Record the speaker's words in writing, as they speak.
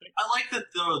I like that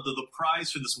the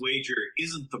prize for this wager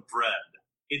isn't the bread.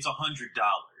 It's $100.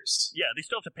 Yeah, they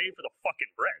still have to pay for the fucking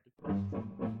bread.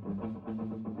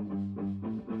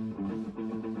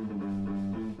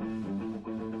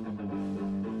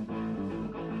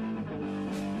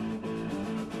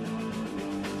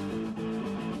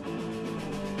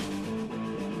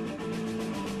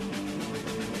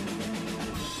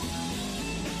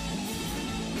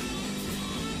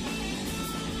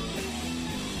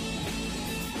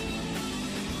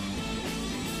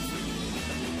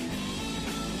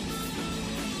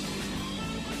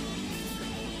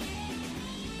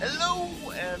 Hello,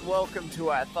 and welcome to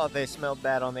I Thought They Smelled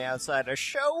Bad on the Outside, a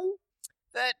show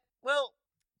that, well,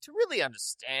 to really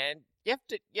understand, you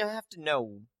have to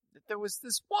know that there was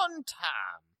this one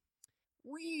time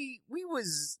we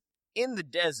was in the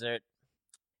desert,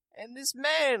 and this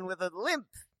man with a limp,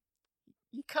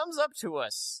 he comes up to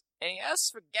us, and he asks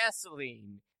for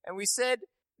gasoline, and we said,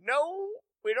 no,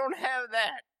 we don't have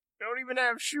that. We don't even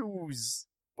have shoes,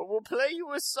 but we'll play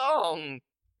you a song.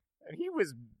 And he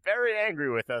was very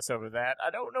angry with us over that. I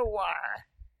don't know why.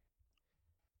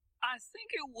 I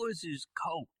think it was his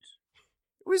coat.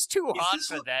 It was too hot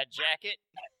for that jacket.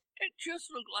 It just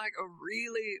looked like a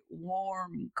really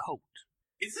warm coat.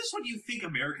 Is this what you think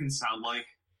Americans sound like?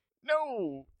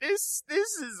 No, this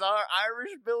is our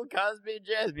Irish Bill Cosby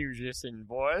jazz musician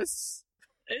voice.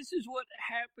 This is what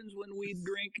happens when we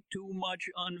drink too much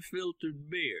unfiltered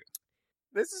beer.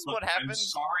 This is what happens.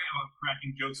 I'm sorry about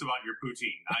cracking jokes about your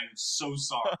poutine. I'm so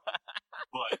sorry.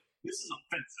 But this is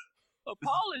offensive.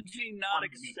 Apology not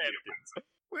accepted.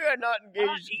 We are not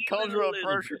engaged in cultural bit.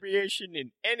 appropriation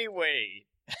in any way.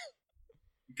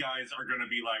 You guys are going to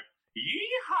be like,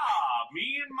 yeehaw,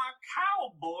 me and my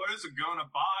cowboys are going to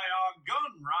buy our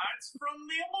gun rights from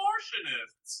the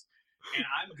abortionists. And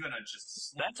I'm going to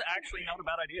just... That's actually not a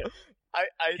bad idea. I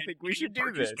think we should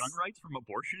do this. Gun rights from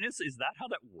abortionists? Is that how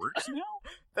that works now?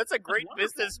 That's a great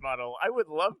business model. I would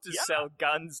love to sell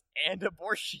guns and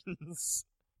abortions.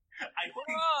 I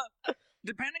think...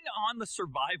 Depending on the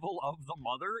survival of the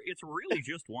mother, it's really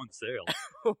just one sale.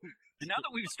 And now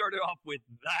that we've started off with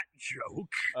that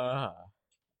joke...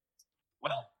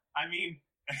 Well, I mean,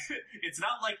 it's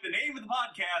not like the name of the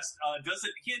podcast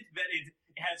doesn't hint that it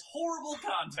has horrible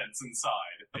contents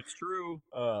inside. It's true.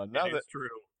 It's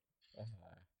true.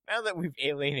 Now that we've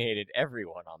alienated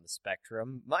everyone on the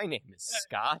spectrum, my name is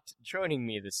Scott. Joining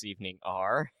me this evening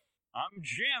are... I'm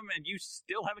Jim, and you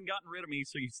still haven't gotten rid of me,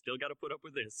 so you still got to put up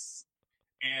with this.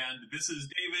 And this is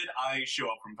David. I show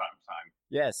up from time to time.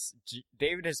 Yes,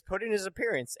 David has put in his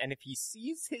appearance, and if he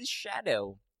sees his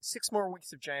shadow, 6 more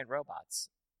weeks of giant robots.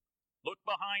 Look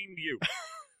behind you.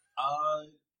 I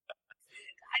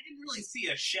didn't really see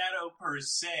a shadow per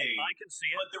se. I can see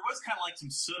it. But there was kind of like some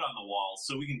soot on the wall,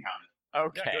 so we can count it.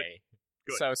 Okay. Yeah,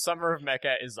 good. So Summer of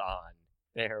Mecha is on.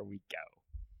 There we go.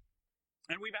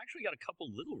 And we've actually got a couple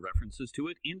little references to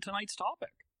it in tonight's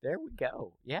topic. There we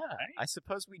go. Yeah, right. I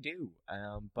suppose we do.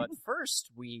 But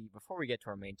first, before we get to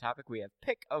our main topic, we have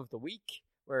Pick of the Week,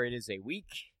 where it is a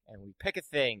week, and we pick a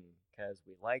thing, because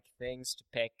we like things to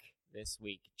pick this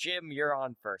week. Jim, you're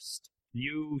on first.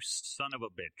 You son of a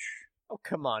bitch. Oh,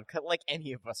 come on. Like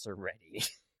any of us are ready.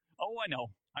 Oh, I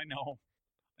know.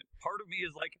 Part of me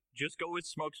is like, just go with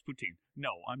Smokes Poutine. No,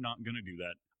 I'm not going to do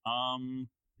that.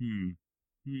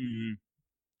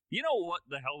 You know what?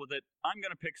 The hell with it. I'm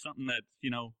going to pick something that,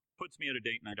 puts me at a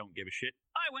date and I don't give a shit.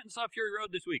 I went and saw Fury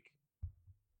Road this week.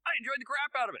 I enjoyed the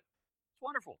crap out of it. It's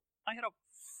wonderful. I had a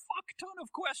fuck ton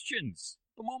of questions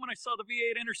the moment I saw the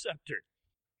V8 Interceptor.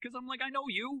 Because I'm like, I know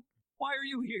you. Why are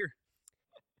you here?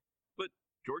 But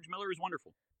George Miller is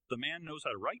wonderful. The man knows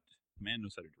how to write. The man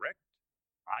knows how to direct.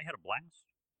 I had a blast.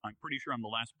 I'm pretty sure I'm the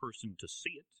last person to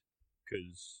see it.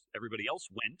 Because everybody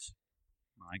else went.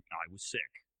 I was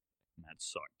sick. And that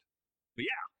sucked. But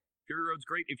yeah, Fury Road's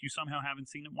great. If you somehow haven't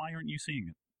seen it, why aren't you seeing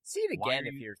it? See it again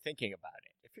if you're thinking about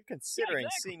it. If you're considering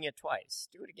seeing it twice,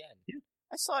 do it again. Yeah.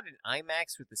 I saw it in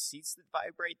IMAX with the seats that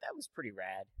vibrate. That was pretty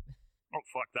rad. Oh,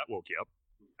 fuck, that woke you up.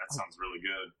 That sounds really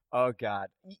good. Oh,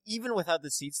 God. Even without the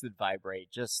seats that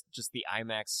vibrate, just the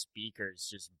IMAX speakers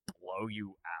just blow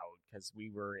you out. Because we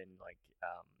were in,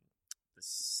 the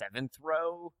 7th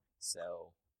row.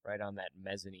 So, right on that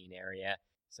mezzanine area.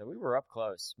 So we were up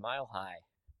close, mile high.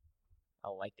 I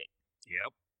liked it.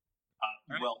 Yep.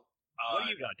 Right. What do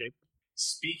you got, Dave?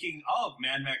 Speaking of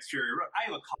Mad Max Fury Road, I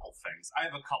have a couple things. I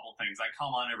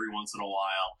come on every once in a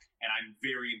while, and I'm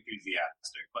very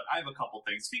enthusiastic. But I have a couple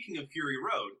things. Speaking of Fury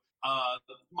Road,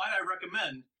 might I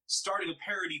recommend starting a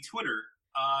parody Twitter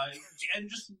and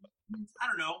just, I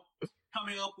don't know,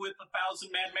 coming up with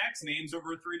 1,000 Mad Max names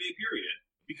over a 3-day period.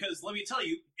 because let me tell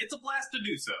you, it's a blast to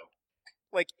do so.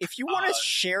 Like, if you want to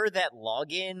share that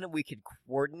login, we could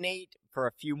coordinate for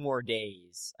a few more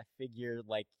days. I figure,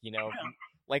 like, you know,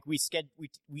 like we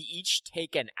each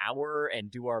take an hour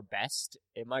and do our best.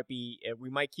 It might be we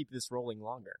might keep this rolling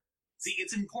longer. See,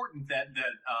 it's important that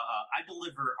I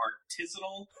deliver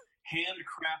artisanal,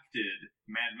 handcrafted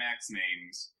Mad Max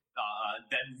names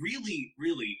that really,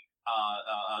 really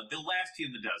they'll last you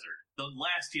in the desert. They'll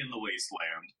last you in the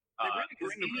wasteland. They really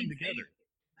bring the room together.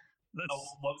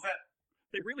 What was that?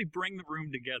 They really bring the room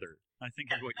together, I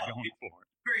think is what you're going for.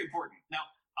 Very important. Now,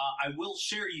 I will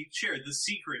share the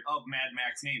secret of Mad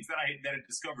Max names that I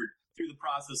discovered through the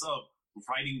process of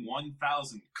writing 1,000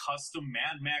 custom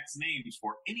Mad Max names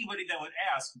for anybody that would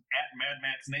ask at Mad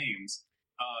Max names.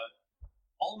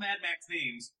 All Mad Max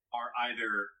names are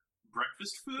either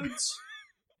breakfast foods,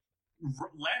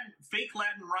 fake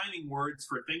Latin rhyming words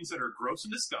for things that are gross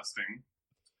and disgusting,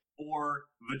 or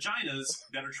vaginas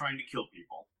that are trying to kill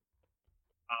people.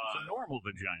 So normal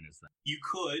vaginas, then. You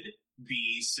could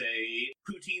be, say,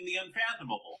 Poutine the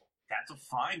Unfathomable. That's a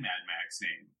fine Mad Max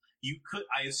name. You could.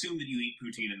 I assume that you eat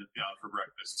poutine for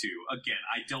breakfast too. Again,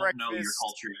 I don't know your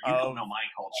culture. You don't know my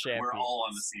culture. We're all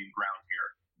on the same ground here.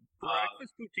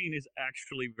 Breakfast poutine is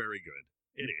actually very good.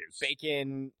 It is.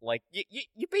 Bacon, like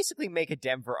you basically make a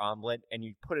Denver omelet and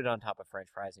you put it on top of French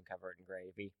fries and cover it in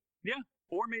gravy. Yeah,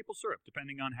 or maple syrup,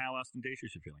 depending on how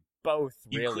ostentatious you're feeling. Both,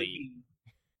 really.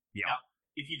 Yeah. Now,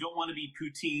 if you don't want to be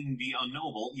Poutine the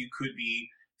Unknowable, you could be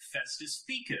Festus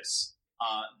Fecus.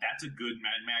 That's a good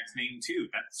Mad Max name, too.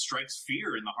 That strikes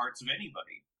fear in the hearts of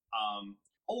anybody.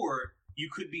 Or you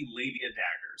could be Labia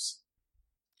Daggers.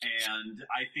 And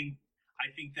I think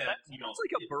that you know, sounds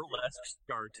like a burlesque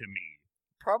star to me.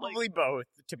 Probably both,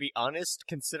 to be honest,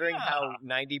 considering how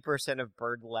 90% of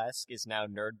burlesque is now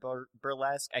nerd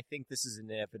burlesque. I think this is an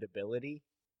inevitability.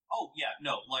 Oh, yeah,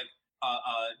 no, like,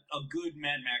 a good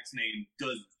Mad Max name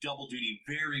does double duty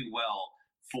very well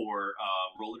for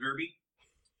roller derby.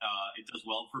 It does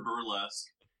well for burlesque.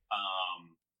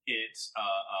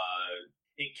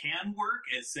 It can work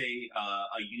as, say,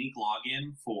 a unique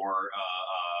login for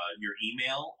your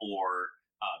email or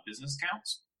business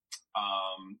accounts.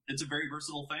 It's a very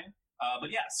versatile thing. But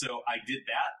yeah, so I did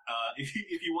that.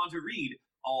 If you want to read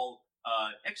all,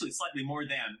 actually slightly more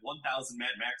than 1,000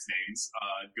 Mad Max names,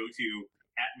 go to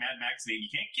at Mad Max name. You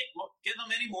can't get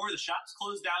them anymore. The shop's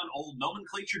closed down. Old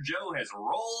Nomenclature Joe has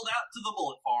rolled out to the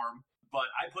bullet farm. But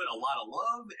I put a lot of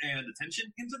love and attention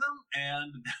into them,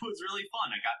 and that was really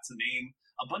fun. I got to name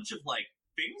a bunch of, like,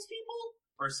 famous people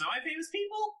or semi-famous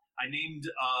people. I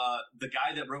named the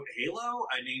guy that wrote Halo.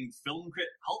 I named film crit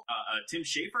Hulk. Tim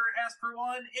Schafer asked for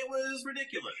one. It was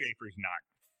ridiculous. Schafer's not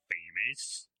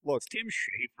famous. Look, it's Tim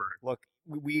Schafer. Look,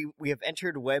 we have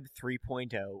entered Web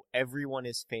 3.0. Everyone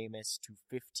is famous to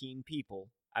 15 people.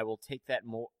 I will take that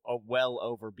well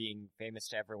over being famous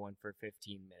to everyone for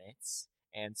 15 minutes.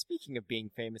 And speaking of being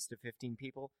famous to 15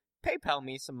 people, PayPal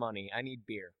me some money. I need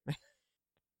beer.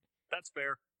 That's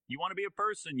fair. You want to be a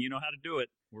person, you know how to do it.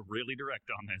 We're really direct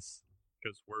on this,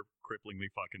 because we're cripplingly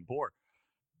fucking poor.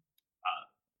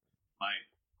 My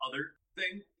other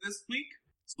thing this week,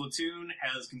 Splatoon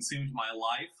has consumed my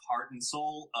life, heart, and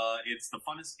soul. It's the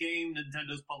funnest game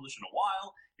Nintendo's published in a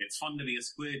while. It's fun to be a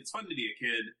squid. It's fun to be a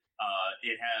kid.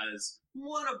 It has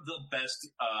one of the best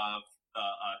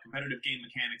competitive game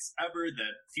mechanics ever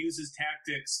that fuses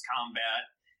tactics,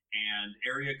 combat, and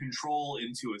area control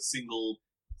into a single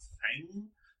thing.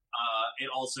 It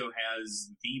also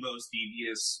has the most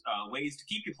devious ways to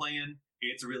keep you playing.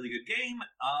 It's a really good game.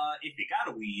 If you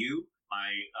got a Wii U,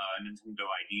 my Nintendo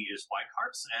ID is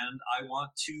Flycarps, and I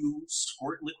want to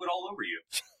squirt liquid all over you.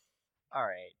 All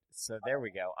right, so there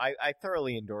we go. I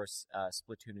thoroughly endorse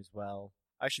Splatoon as well.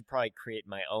 I should probably create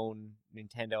my own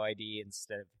Nintendo ID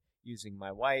instead of using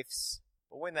my wife's.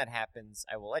 But when that happens,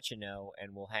 I will let you know,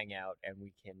 and we'll hang out, and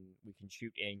we can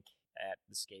shoot ink at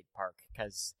the skate park,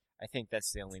 because I think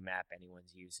that's the only map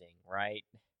anyone's using, right?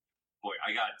 Boy,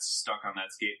 I got stuck on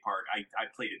that skate park. I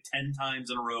played it 10 times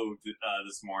in a row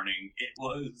this morning. It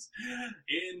was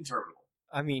interminable.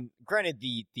 I mean, granted,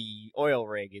 the oil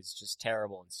rig is just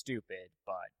terrible and stupid,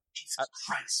 but Jesus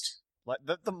Christ.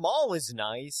 The mall is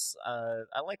nice.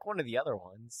 I like one of the other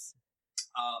ones.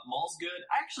 Mall's good.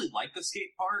 I actually like the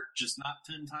skate park, just not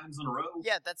 10 times in a row.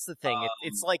 Yeah, that's the thing.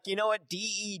 It's like, you know what?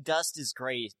 DE Dust is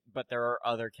great, but there are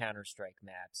other Counter-Strike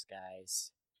maps,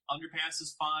 guys. Underpass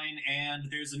is fine,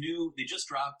 and they just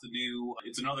dropped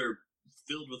it's another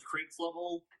filled with crates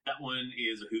level. That one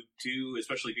is a hoot too,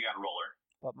 especially if you got a roller.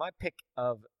 But my pick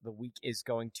of the week is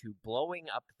going to Blowing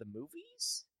Up the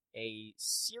Movies. a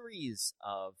series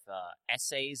of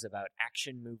essays about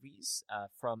action movies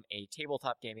from a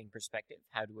tabletop gaming perspective,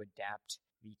 how to adapt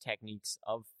the techniques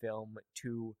of film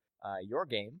to your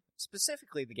game.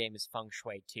 Specifically, the game is Feng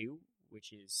Shui 2,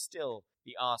 which is still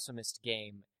the awesomest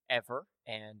game ever,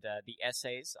 and the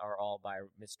essays are all by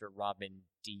Mr. Robin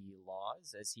D.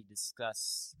 Laws, as he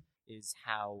discusses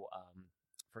how,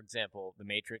 for example, The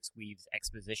Matrix weaves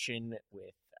exposition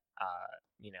with,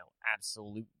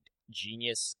 absolute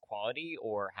genius quality,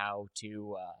 or how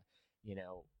to,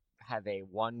 have a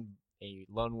lone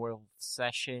wolf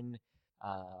session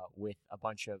with a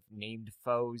bunch of named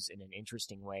foes in an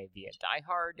interesting way via Die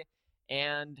Hard,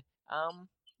 and,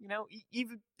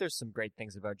 even there's some great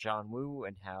things about John Woo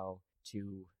and how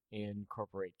to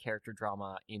incorporate character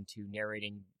drama into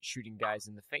narrating shooting guys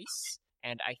in the face.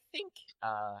 And I think,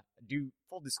 do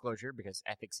full disclosure, because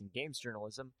ethics in games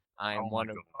journalism, I'm one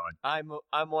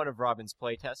of Robin's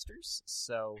playtesters,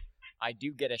 so I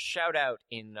do get a shout out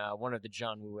in one of the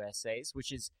John Woo essays,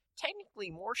 which is technically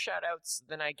more shout outs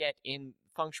than I get in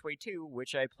Feng Shui 2,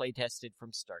 which I playtested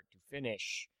from start to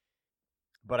finish.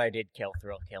 But I did kill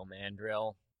Thrill Kill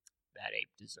Mandrill. That ape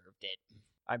deserved it.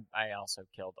 I also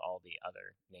killed all the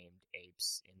other named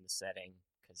apes in the setting,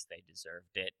 because they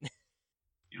deserved it.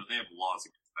 They have laws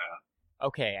against that.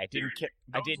 Okay, I did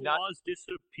Those not. laws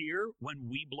disappear when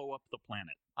we blow up the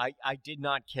planet. I did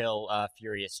not kill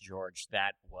Furious George.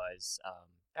 That was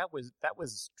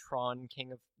Tron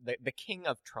King of the King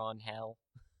of Tron Hell.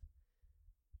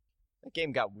 That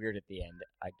game got weird at the end.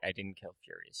 I didn't kill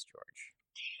Furious George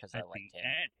because I liked him.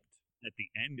 At the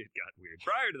end, it got weird.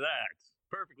 Prior to that,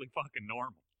 perfectly fucking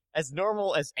normal. As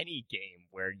normal as any game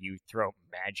where you throw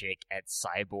magic at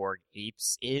cyborg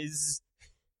apes is.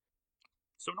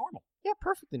 So normal. Yeah,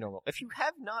 perfectly normal. If you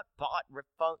have not bought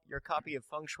your copy of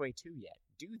Feng Shui 2 yet,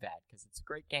 do that, because it's a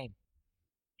great game.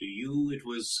 To you, it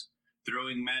was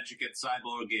throwing magic at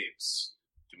cyborg apes.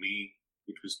 To me,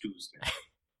 it was Tuesday.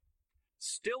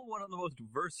 Still one of the most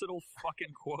versatile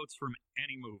fucking quotes from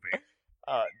any movie.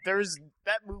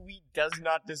 That movie does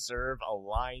not deserve a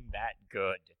line that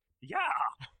good. Yeah!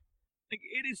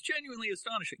 It is genuinely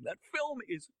astonishing. That film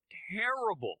is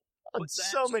terrible. On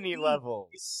so many levels.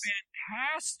 It's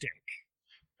fantastic.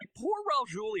 Poor Raul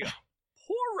Julia.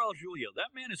 Poor Raul Julia.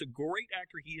 That man is a great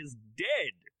actor. He is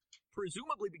dead.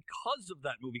 Presumably because of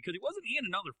that movie, because he wasn't in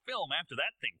another film after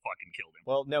that thing fucking killed him.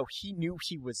 Well, no, he knew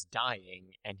he was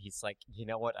dying, and he's like, you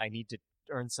know what, I need to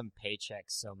earn some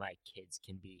paychecks so my kids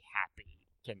can be happy,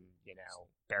 can,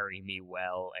 bury me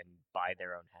well and buy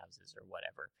their own houses or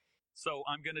whatever. So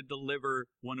I'm going to deliver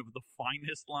one of the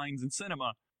finest lines in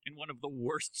cinema in one of the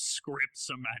worst scripts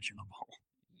imaginable.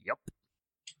 Yep.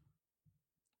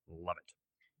 Love it.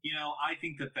 I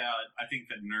think that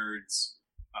nerds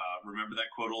remember that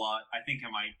quote a lot. I think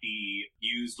it might be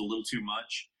used a little too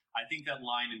much. I think that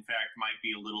line, in fact, might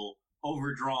be a little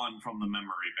overdrawn from the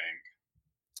memory bank.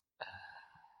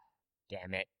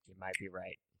 Damn it, you might be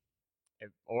right.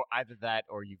 Or either that,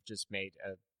 or you've just made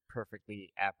a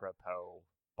perfectly apropos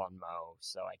bon mot,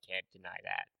 so I can't deny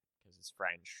that, because it's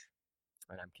French,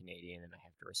 and I'm Canadian, and I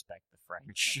have to respect the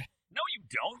French. No, you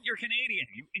don't. You're Canadian.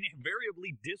 You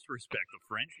invariably disrespect the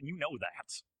French, and you know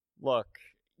that. Look,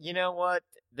 you know what?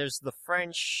 There's the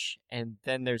French, and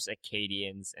then there's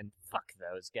Acadians, and fuck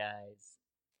those guys.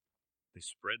 They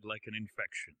spread like an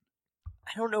infection.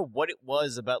 I don't know what it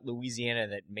was about Louisiana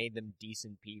that made them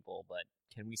decent people, but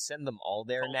can we send them all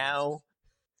there now?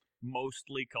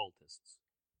 Mostly cultists.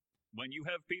 When you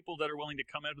have people that are willing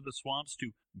to come out of the swamps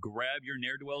to grab your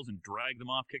ne'er-do-wells and drag them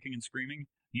off kicking and screaming,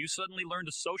 you suddenly learn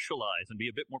to socialize and be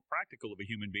a bit more practical of a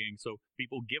human being, so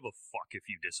people give a fuck if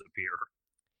you disappear.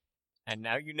 And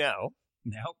now you know.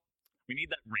 Now, we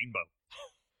need that rainbow.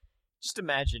 Just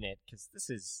imagine it, because this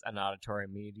is an auditory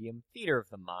medium, theater of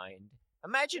the mind.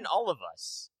 Imagine all of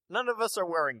us. None of us are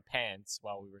wearing pants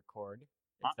while we record,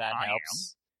 if that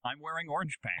helps. I'm wearing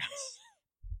orange pants.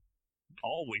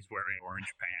 Always wearing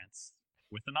orange pants.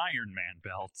 With an Iron Man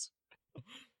belt.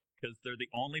 Because they're the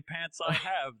only pants I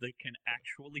have that can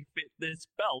actually fit this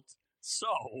belt.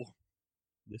 So,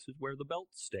 this is where the belt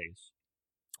stays.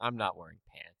 I'm not wearing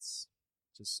pants,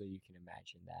 just so you can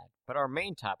imagine that. But our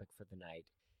main topic for the night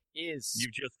is...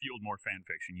 You've just fueled more fan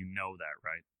fiction. You know that,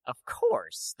 right? Of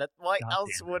course. Why God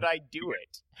else would I do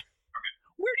it?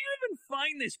 Where do you even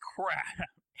find this crap?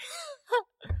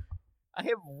 I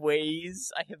have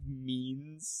ways. I have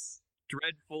means.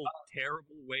 Dreadful,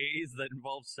 terrible ways that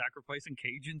involve sacrificing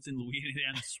Cajuns in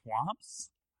Louisiana swamps?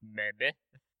 Maybe.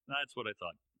 That's what I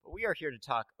thought. But we are here to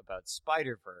talk about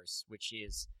Spider-Verse, which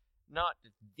is not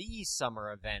the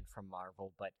summer event from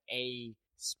Marvel, but a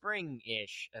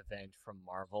spring-ish event from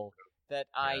Marvel that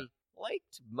I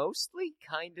liked mostly,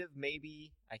 kind of,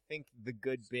 maybe. I think the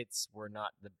good bits were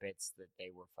not the bits that they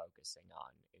were focusing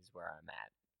on, is where I'm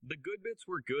at. The good bits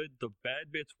were good. The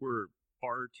bad bits were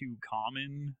far too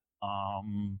common.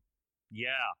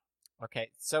 Yeah.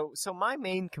 Okay, so my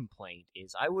main complaint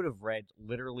is I would have read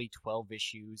literally 12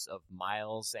 issues of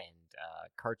Miles and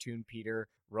Cartoon Peter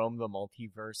roam the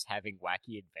multiverse having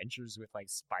wacky adventures with, like,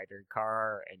 Spider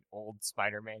Car and old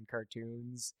Spider-Man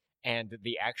cartoons, and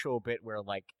the actual bit where,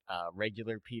 like,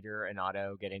 regular Peter and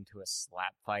Otto get into a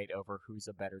slap fight over who's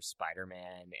a better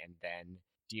Spider-Man, and then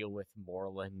deal with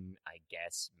Morlun, I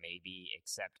guess, maybe,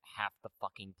 except half the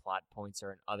fucking plot points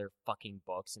are in other fucking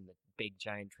books, and the big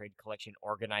giant trade collection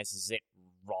organizes it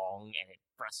wrong, and it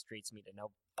frustrates me to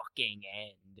no fucking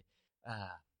end.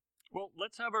 Well,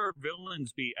 let's have our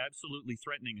villains be absolutely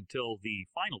threatening until the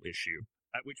final issue,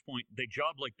 at which point they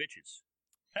job like bitches.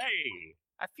 Hey!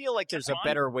 I feel like there's a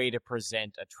better way to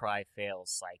present a try-fail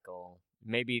cycle.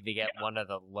 Maybe they get one of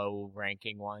the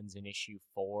low-ranking ones in issue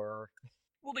 4.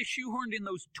 Well, they shoehorned in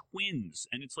those twins,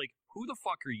 and it's like, who the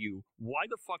fuck are you? Why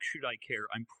the fuck should I care?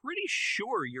 I'm pretty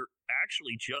sure you're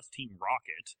actually just Team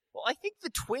Rocket. Well, I think the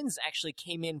twins actually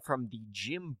came in from the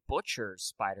Jim Butcher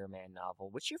Spider-Man novel,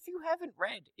 which, if you haven't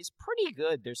read, is pretty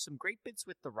good. There's some great bits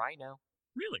with the Rhino.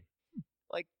 Really?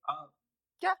 Like,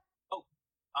 yeah.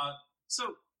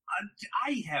 So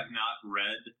I have not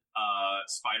read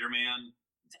Spider-Man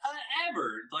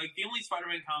ever. Like, the only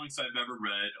Spider-Man comics I've ever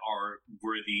read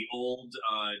were the old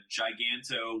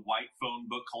Giganto white phone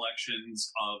book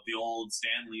collections of the old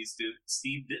Stan Lee,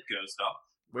 Steve Ditko stuff.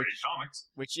 Great comics.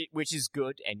 Which is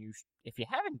good, and if you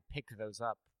haven't picked those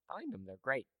up, find them. They're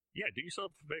great. Yeah, do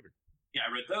yourself a favor. Yeah,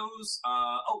 I read those.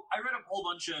 I read a whole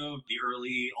bunch of the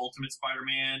early Ultimate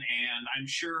Spider-Man, and I'm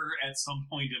sure at some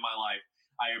point in my life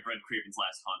I have read Kraven's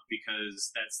Last Hunt,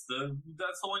 because that's the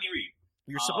one you read.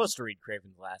 You're supposed to read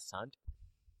Kraven's Last Hunt.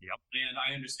 Yep. And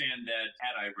I understand that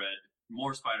had I read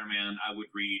more Spider-Man, I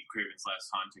would read Kraven's Last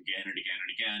Hunt again and again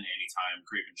and again anytime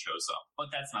Kraven shows up.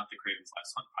 But that's not the Kraven's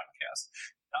Last Hunt podcast.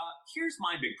 Here's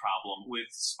my big problem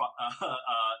with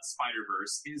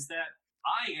Spider-Verse is that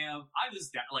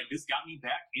this got me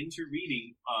back into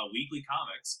reading weekly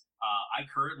comics. I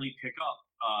currently pick up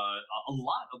a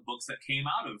lot of books that came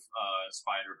out of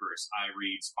Spider-Verse. I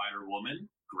read Spider-Woman,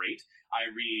 great.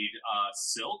 I read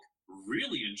Silk,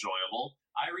 really enjoyable.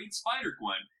 I read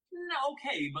Spider-Gwen,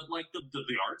 okay, but like the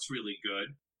art's really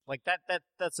good. Like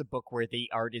that's a book where the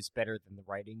art is better than the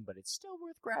writing, but it's still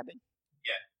worth grabbing.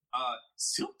 Yeah.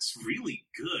 Silk's really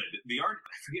good. The art,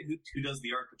 I forget who does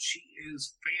the art, but she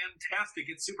is fantastic.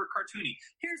 It's super cartoony.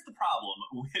 Here's the problem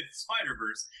with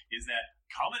Spider-Verse is that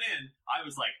coming in, I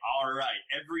was like, all right,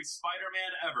 every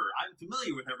Spider-Man ever. I'm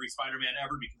familiar with every Spider-Man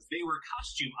ever because they were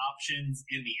costume options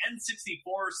in the N64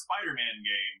 Spider-Man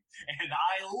game. And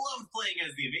I loved playing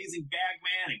as the Amazing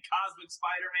Bagman and Cosmic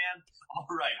Spider-Man. All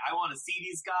right, I want to see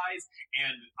these guys.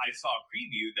 And I saw a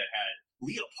preview that had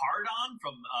Leopardon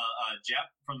from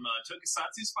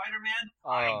Tokusatsu Spider-Man.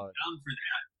 I'm down for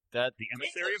that. The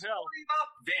Emissary of Hell.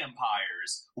 About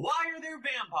vampires. Why are there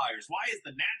vampires? Why is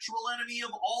the natural enemy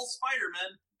of all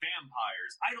Spider-Men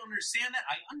vampires? I don't understand that.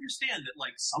 I understand that,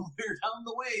 like, somewhere down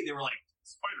the way they were like,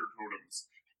 spider totems,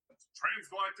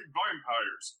 transgalactic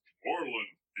vampires,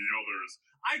 Orland, the others.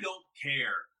 I don't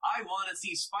care. I want to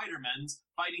see Spider-Men's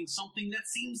fighting something that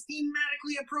seems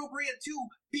thematically appropriate to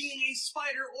being a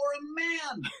spider or a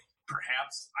man.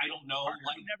 Perhaps, I don't know.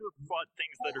 He never fought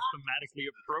things that are thematically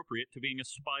appropriate to being a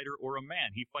spider or a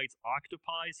man. He fights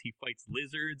octopi, he fights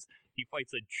lizards, he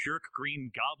fights a jerk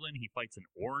green goblin, he fights an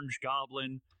orange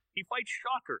goblin, he fights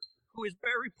Shocker, who is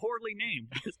very poorly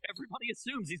named because everybody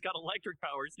assumes he's got electric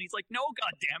powers, and he's like, no,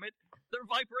 goddammit, they're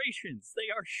vibrations. They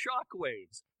are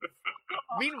shockwaves.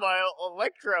 Meanwhile,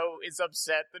 Electro is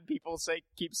upset that people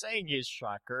keep saying he's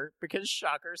Shocker because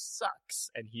Shocker sucks,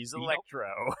 and he's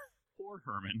Electro. Poor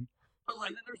Herman. But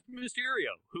then there's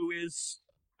Mysterio, who is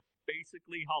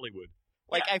basically Hollywood.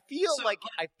 Like, yeah.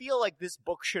 I feel like this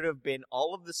book should have been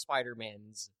all of the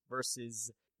Spider-Mans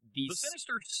versus the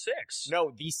Sinister Six.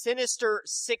 No, the Sinister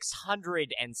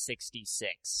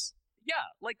 666.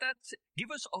 Yeah, like that's give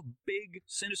us a big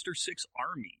Sinister Six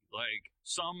army. Like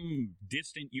some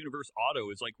distant universe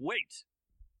Otto is like, wait,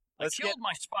 I killed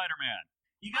my Spider-Man.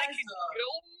 You guys I can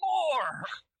kill more.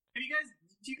 Do you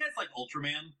guys like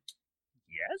Ultraman?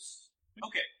 Yes.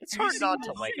 Okay. It's hard not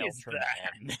to like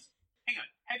Ultraman. Hang on.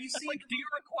 Have you seen? Like, do you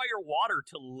require water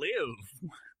to live?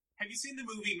 Have you seen the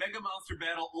movie Mega Monster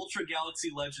Battle Ultra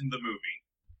Galaxy Legend, the movie?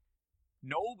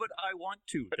 No, but I want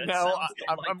to.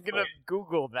 I'm going to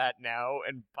Google that now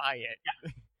and buy it.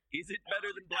 Yeah. Is it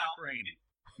better than Black Rain?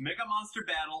 Mega Monster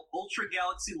Battle Ultra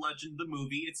Galaxy Legend, the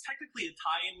movie. It's technically a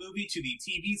tie-in movie to the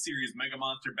TV series Mega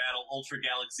Monster Battle Ultra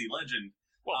Galaxy Legend,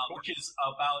 which is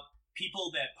about people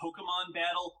that Pokemon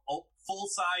battle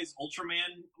full-size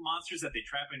Ultraman monsters that they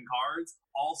trap in cards.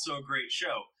 Also a great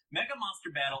show. Mega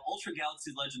Monster Battle Ultra Galaxy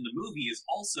Legend, the movie, is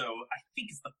also, I think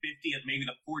it's the 50th, maybe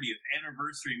the 40th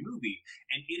anniversary movie.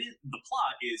 And the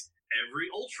plot is every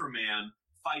Ultraman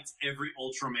fights every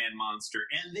Ultraman monster.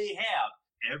 And they have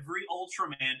every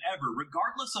Ultraman ever,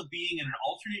 regardless of being in an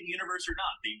alternate universe or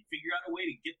not. They figure out a way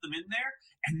to get them in there,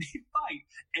 and they fight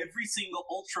every single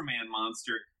Ultraman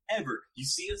monster ever. You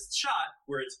see a shot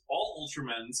where it's all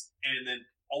Ultramans and then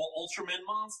all Ultraman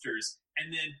monsters.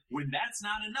 And then when that's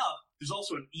not enough, there's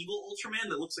also an evil Ultraman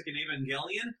that looks like an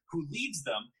Evangelion who leads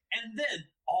them. And then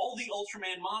all the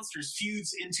Ultraman monsters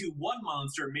fuse into one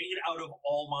monster made out of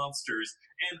all monsters.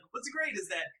 And what's great is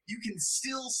that you can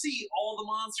still see all the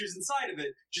monsters inside of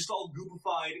it, just all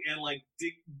goopified and like,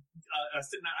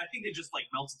 I think they just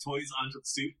like melted toys onto the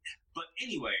suit. But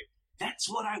anyway, that's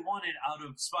what I wanted out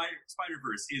of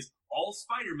Spider-Verse, is all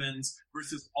Spider-Mans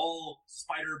versus all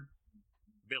Spider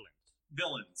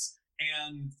villains.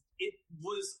 And it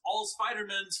was all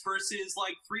Spider-Mans versus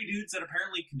like three dudes that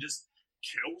apparently can just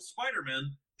kill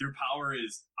Spider-Man. Their power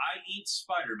is, I eat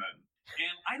Spider-Man.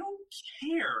 And I don't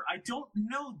care. I don't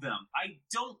know them.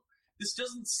 This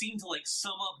doesn't seem to like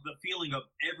sum up the feeling of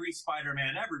every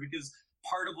Spider-Man ever, because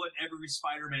part of what every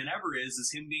Spider-Man ever is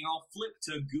him being all flipped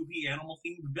to a goofy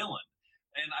animal-themed villain.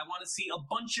 And I want to see a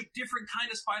bunch of different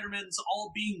kind of Spider-Mans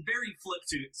all being very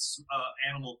flipped to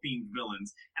animal-themed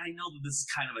villains. And I know that this is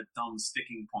kind of a dumb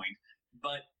sticking point,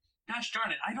 but gosh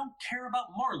darn it, I don't care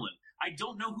about Marlin. I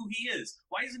don't know who he is.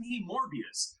 Why isn't he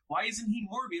Morbius? Why isn't he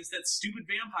Morbius, that stupid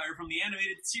vampire from the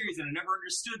animated series? And I never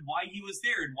understood why he was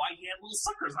there and why he had little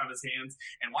suckers on his hands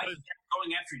and why he kept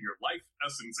going after your life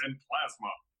essence and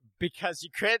plasma. Because you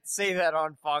can't say that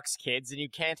on Fox Kids, and you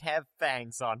can't have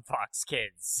fangs on Fox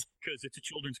Kids. Because it's a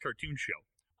children's cartoon show.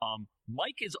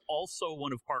 Mike is also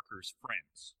one of Parker's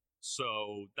friends,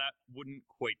 so that wouldn't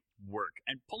quite work.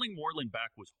 And pulling Moreland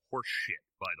back was horseshit,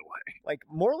 by the way. Like,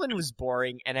 Moreland was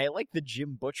boring, and I like the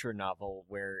Jim Butcher novel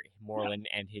where Moreland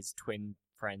and his twin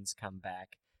friends come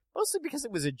back. Mostly because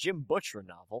it was a Jim Butcher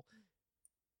novel,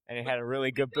 and it had a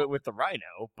really good bit with the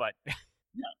Rhino, but...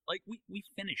 Yeah, like, we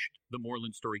finished the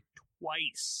Moreland story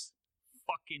twice.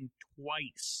 Fucking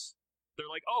twice.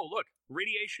 They're like, oh, look,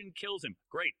 radiation kills him.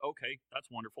 Great, okay, that's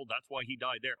wonderful. That's why he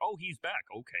died there. Oh, he's back.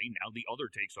 Okay, now the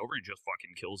other takes over and just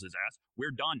fucking kills his ass.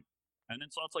 We're done. And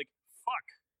then Slot's like,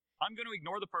 fuck. I'm going to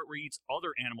ignore the part where he eats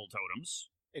other animal totems.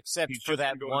 Except for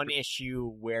that one issue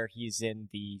where he's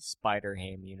in the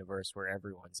Spider-Ham universe where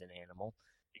everyone's an animal.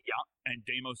 Yeah, and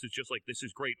Deimos is just like, this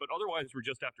is great, but otherwise we're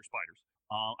just after spiders.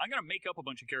 I'm going to make up a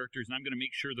bunch of characters, and I'm going to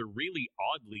make sure they're really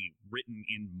oddly written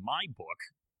in my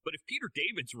book, but if Peter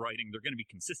David's writing, they're going to be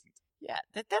consistent. Yeah,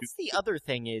 that's the other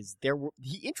thing is,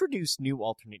 he introduced new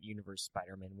alternate universe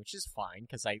Spider-Man, which is fine,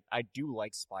 because I do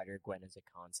like Spider-Gwen as a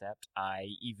concept. I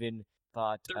even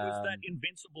thought... There was that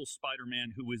Invincible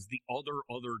Spider-Man who was the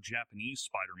other Japanese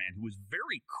Spider-Man, who was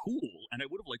very cool, and I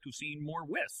would have liked to have seen more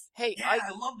with. Hey, yeah,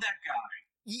 I love that guy.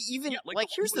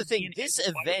 Here's the thing. This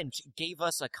event gave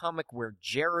us a comic where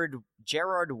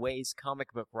Gerard Way's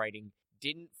comic book writing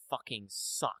didn't fucking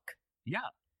suck. Yeah.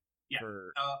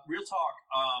 Real talk.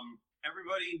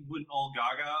 Everybody went all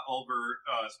gaga over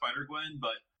Spider-Gwen,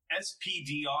 but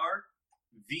SPDR,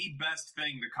 the best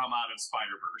thing to come out of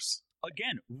Spider-Verse.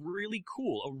 Again, really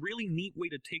cool. A really neat way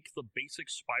to take the basic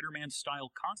Spider-Man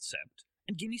style concept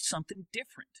and give me something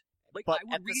different. Like, I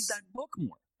would read that book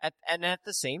more. And at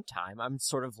the same time, I'm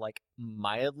sort of like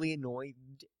mildly annoyed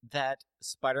that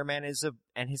Spider-Man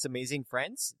and his amazing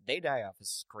friends, they die off his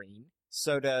screen.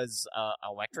 So does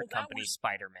Electric Company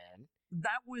Spider-Man.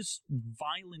 That was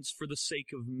violence for the sake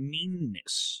of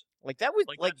meanness. Like that was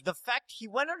like the fact he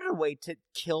went out of the way to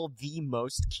kill the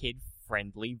most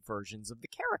kid-friendly versions of the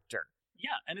character.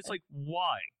 Yeah, and it's like,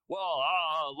 why? Well,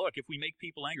 look, if we make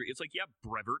people angry, it's like, yeah,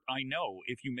 Brevert, I know.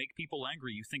 If you make people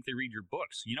angry, you think they read your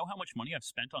books. You know how much money I've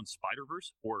spent on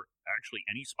Spider-Verse, or actually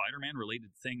any Spider-Man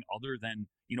related thing other than,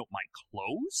 my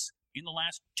clothes in the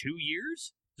last 2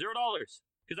 years? $0.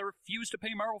 Because I refuse to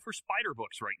pay Marvel for Spider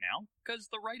books right now,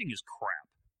 because the writing is crap.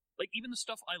 Like, even the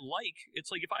stuff I like, it's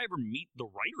like, if I ever meet the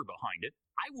writer behind it,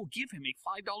 I will give him a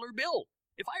 $5 bill.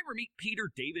 If I ever meet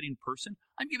Peter David in person,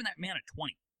 I'm giving that man a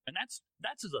 $20. And that's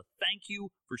as a thank you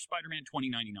for Spider-Man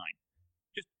 2099.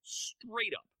 Just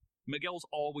straight up. Miguel's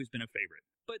always been a favorite.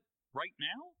 But right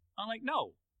now, I'm like,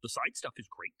 no. The side stuff is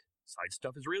great. Side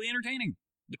stuff is really entertaining.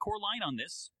 The core line on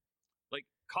this, Like,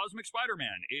 Cosmic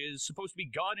Spider-Man is supposed to be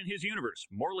God in his universe.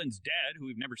 Morland's dad, who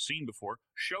we've never seen before,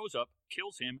 shows up,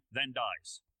 kills him, then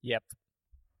dies. Yep.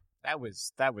 That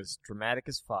was dramatic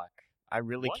as fuck. I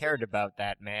really Was cared it? about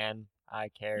that, man. I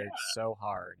cared so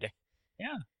hard.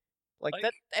 Yeah. Like Like-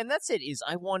 that, and that's it. Is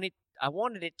I wanted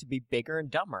it to be bigger and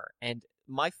dumber. And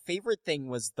my favorite thing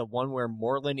was the one where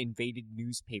Morland invaded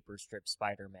newspaper strip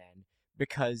Spider-Man,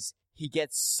 because he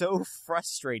gets so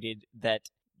frustrated that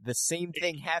the same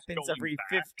thing keeps happens going every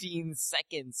back. 15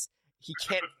 seconds. He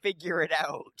can't figure it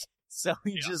out, so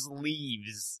he Yeah. just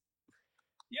leaves.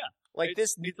 Yeah. Like It's a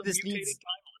this mutated needs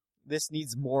timeline. this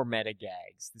needs more meta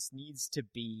gags. This needs to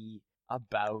be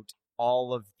about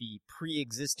all of the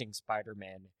pre-existing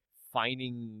Spider-Man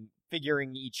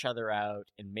figuring each other out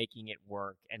and making it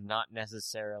work, and not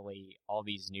necessarily all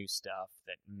these new stuff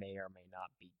that may or may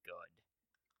not be good.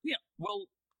 Yeah. Well,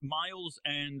 Miles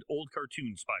and old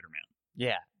cartoon Spider-Man.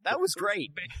 Yeah, that was The first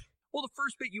great. bit- well, the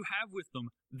first bit you have with them,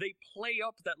 they play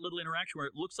up that little interaction where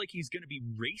it looks like he's going to be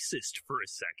racist for a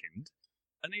second.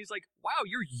 And then he's like, wow,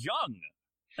 you're young.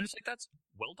 And it's like, that's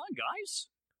well done, guys.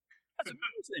 That's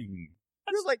amazing.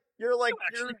 You're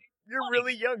actually funny.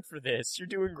 really young for this. You're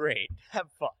doing great.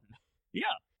 Have fun.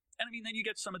 Yeah. And I mean, then you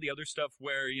get some of the other stuff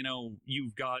where,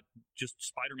 you've got just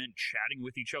Spider-Man chatting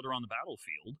with each other on the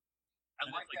battlefield. I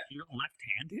And like it's that. You're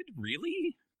left-handed?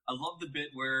 Really? I love the bit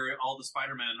where all the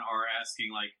Spider-Men are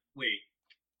asking, like, wait,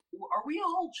 are we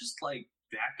all just like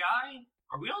that guy?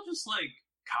 Are we all just like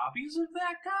copies of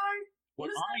that guy? Well, What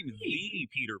does that I'm mean? the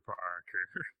Peter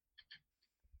Parker.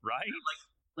 Right?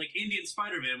 Like Indian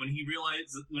Spider-Man when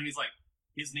he's like,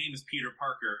 his name is Peter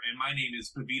Parker and my name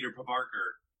is Peter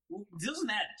Parker. Well, doesn't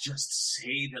that just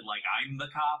say that, like, I'm the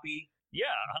copy? Yeah.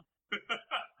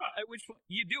 At which point,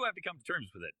 you do have to come to terms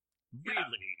with it. Yeah.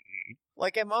 Really?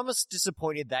 Like, I'm almost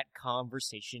disappointed that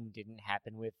conversation didn't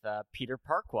happen with Peter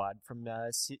Parquad from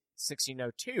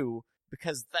 1602,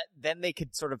 because then they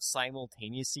could sort of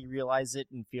simultaneously realize it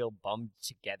and feel bummed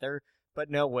together. But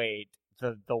no, wait,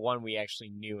 the one we actually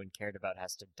knew and cared about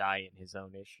has to die in his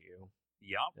own issue.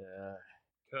 Yup. Uh,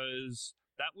 Because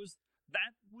that was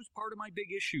part of my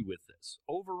big issue with this.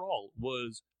 Overall,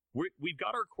 was we've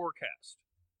got our core cast,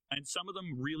 and some of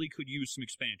them really could use some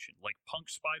expansion. Like Punk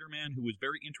Spider-Man, who was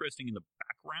very interesting in the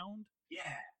background.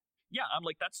 Yeah. Yeah, I'm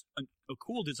like, that's a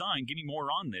cool design. Give me more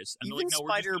on this. And they're even like, no, we're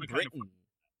just Spider gonna kind of- Britain,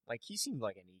 like, he seemed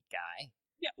like a neat guy.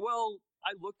 Yeah, well,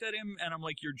 I looked at him and I'm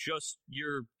like,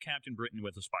 you're Captain Britain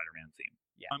with a Spider-Man theme.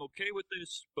 Yeah. I'm okay with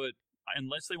this, but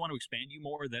unless they want to expand you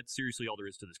more, that's seriously all there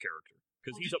is to this character.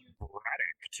 Because Well, he's did a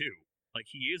Braddock too. Like,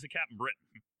 he is a Captain Britain.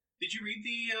 Did you read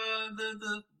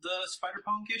the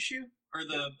Spider-Punk issue or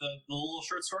the little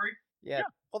short story? Yeah.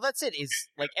 Well, that's it. Is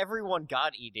like everyone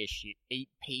got 8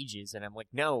 pages, and I'm like,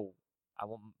 no, I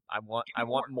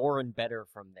want more and better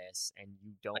from this, and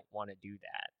you don't want to do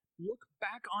that. Look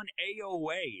back on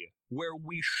AOA, where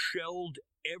we shelled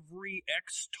every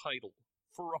X title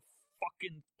for a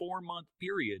fucking 4-month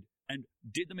period and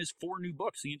did them as 4 new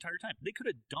books the entire time. They could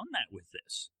have done that with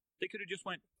this. They could have just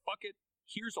went, fuck it,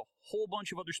 here's a whole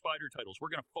bunch of other Spider titles.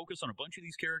 We're going to focus on a bunch of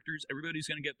these characters. Everybody's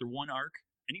going to get their one arc.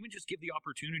 And even just give the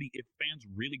opportunity, if fans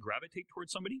really gravitate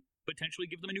towards somebody, potentially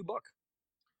give them a new book.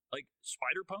 Like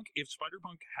Spider-Punk, if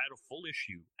Spider-Punk had a full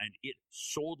issue and it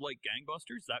sold like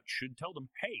gangbusters, that should tell them,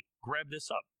 hey, grab this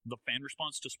up. The fan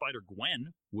response to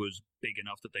Spider-Gwen was big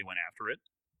enough that they went after it.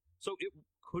 So it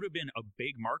could have been a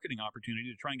big marketing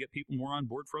opportunity to try and get people more on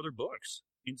board for other books.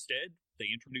 Instead, they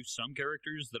introduce some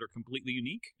characters that are completely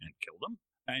unique and kill them.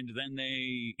 And then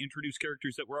they introduce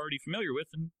characters that we're already familiar with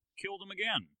and kill them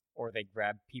again. Or they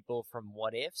grab people from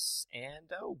What Ifs, and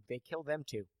they kill them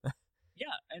too.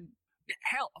 Yeah, and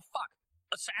hell, fuck,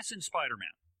 Assassin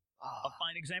Spider-Man. Oh, A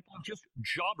fine example of just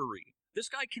jobbery. This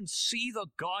guy can see the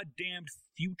goddamned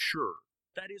future.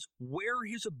 That is where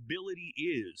his ability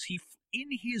is. In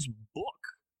his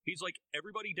book, he's like,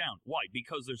 everybody down. Why?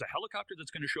 Because there's a helicopter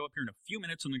that's going to show up here in a few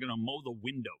minutes and they're going to mow the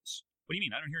windows. What do you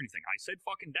mean? I don't hear anything. I said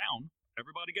fucking down.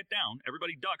 Everybody get down.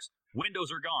 Everybody ducks.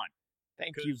 Windows are gone.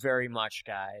 thank you very much,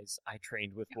 guys. I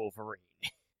trained with Wolverine.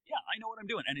 Yeah, I know what I'm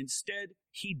doing. And instead,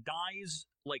 he dies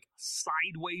like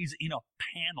sideways in a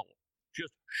panel.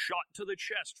 Just shot to the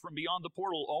chest from beyond the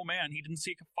portal. Oh man, he didn't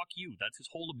see it. Fuck you. That's his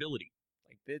whole ability.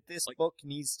 Like this Like- book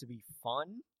needs to be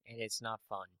fun, and it's not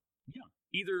fun. Yeah.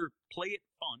 Either play it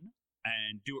fun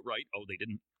and do it right. Oh, they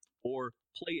didn't. Or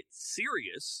play it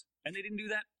serious, and they didn't do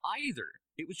that either.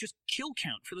 It was just kill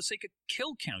count for the sake of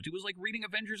kill count. It was like reading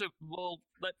Avengers of,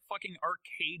 that fucking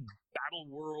arcade Battle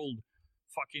World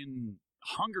fucking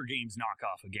Hunger Games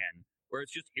knockoff again. Where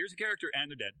it's just, here's a character and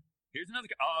they're dead. Here's another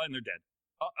and they're dead.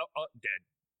 Dead.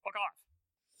 Fuck off.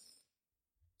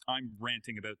 I'm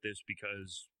ranting about this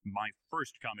because my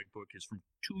first comic book is from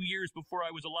 2 years before I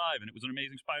was alive, and it was an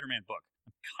Amazing Spider-Man book.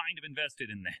 I'm kind of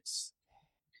invested in this.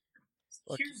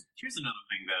 Look. Here's another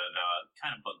thing that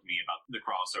kind of bugged me about the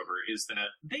crossover is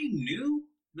that they knew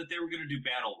that they were going to do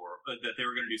that they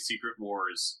were going to do Secret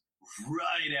Wars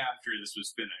right after this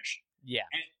was finished. Yeah.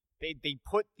 And They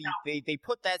put they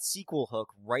put that sequel hook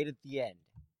right at the end.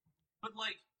 But,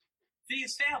 like, they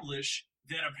establish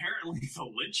that apparently the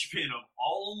linchpin of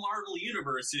all Marvel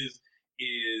universes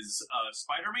is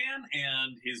Spider-Man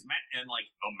and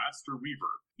the Master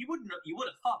Weaver. You would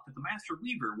have thought that the Master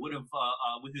Weaver would have,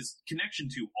 with his connection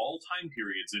to all time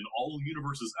periods and all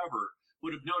universes ever,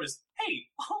 would have noticed, hey,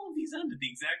 all of these end at the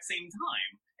exact same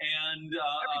time. And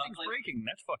everything's breaking.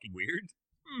 That's fucking weird.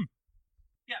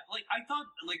 Yeah, I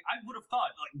would have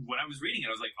thought, when I was reading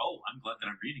it, I was like, oh, I'm glad that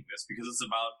I'm reading this because it's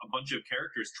about a bunch of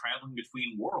characters traveling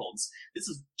between worlds. This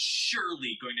is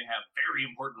surely going to have very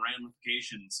important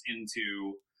ramifications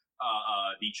into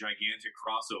the gigantic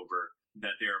crossover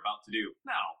that they're about to do.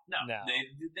 No. That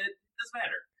doesn't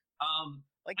matter.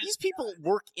 These people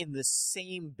work in the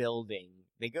same building.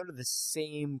 They go to the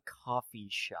same coffee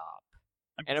shop.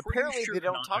 And apparently they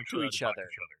don't talk to each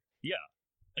other. Yeah.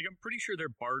 I'm pretty sure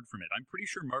they're barred from it. I'm pretty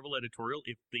sure Marvel Editorial,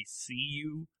 if they see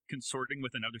you consorting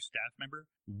with another staff member,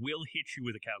 will hit you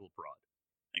with a cattle prod.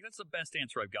 That's the best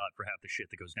answer I've got for half the shit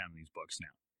that goes down in these books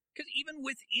now. Because even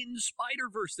within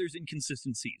Spider-Verse, there's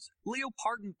inconsistencies. Leo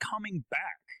Pardon coming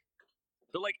back.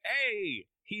 They're like, hey,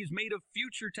 he's made of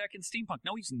future tech and steampunk.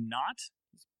 No, he's not.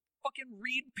 Fucking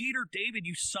read Peter David,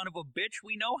 you son of a bitch.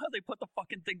 We know how they put the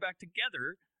fucking thing back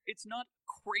together. It's not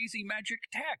crazy magic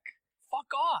tech.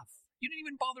 Fuck off. You didn't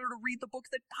even bother to read the book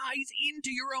that ties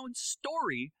into your own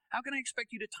story. How can I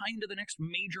expect you to tie into the next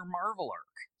major Marvel arc?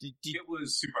 It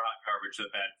was super hot garbage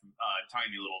that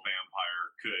tiny little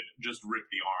vampire could just rip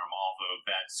the arm off of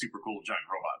that super cool giant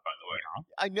robot, by the way.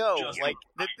 I know,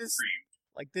 Just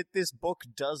this book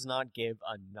does not give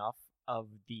enough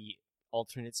of the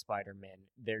alternate Spider-Man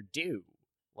their due.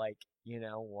 You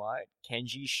know what?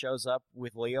 Kenji shows up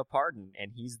with Leo Pardon,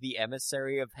 and he's the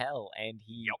emissary of hell, and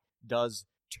he does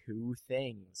 2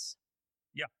 things.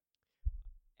 Yeah.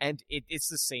 And it's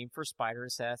the same for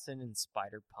Spider-Assassin and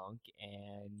Spider-Punk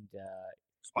and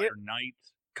Spider-Knight.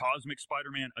 Cosmic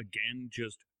Spider-Man, again,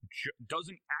 just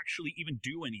doesn't actually even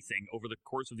do anything over the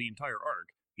course of the entire arc.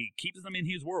 He keeps them in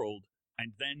his world,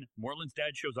 and then Moreland's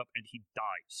dad shows up and he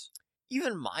dies.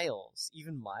 Even Miles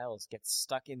gets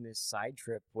stuck in this side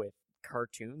trip with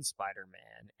cartoon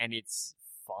Spider-Man, and it's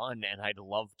fun, and I'd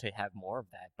love to have more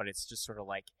of that, but it's just sort of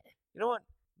like, you know what?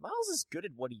 Miles is good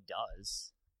at what he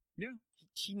does. Yeah.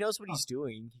 He knows what he's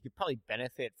doing. He could probably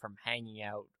benefit from hanging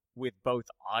out with both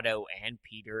Otto and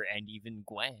Peter and even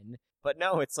Gwen. But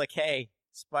no, it's like, hey,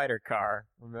 Spider-Car,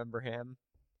 remember him?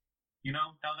 You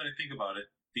know, now that I think about it,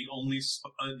 the only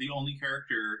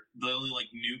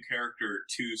new character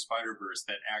to Spider-Verse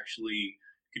that actually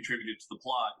contributed to the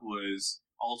plot was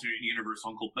alternate universe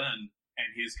Uncle Ben, and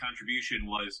his contribution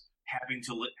was having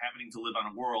to live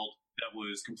on a world that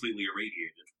was completely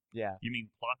irradiated. Yeah. You mean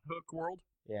Plot Hook World?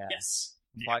 Yeah. Yes.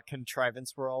 Plot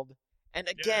Contrivance World. And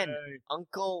again, Yay.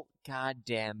 Uncle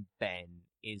Goddamn Ben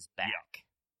is back.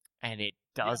 Yeah. And it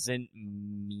doesn't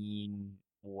mean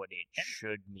what it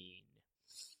should mean.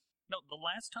 No, the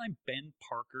last time Ben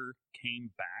Parker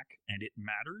came back and it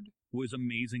mattered was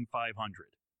Amazing 500.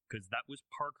 Because that was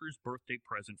Parker's birthday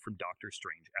present from Doctor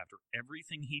Strange. After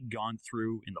everything he'd gone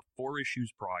through in the 4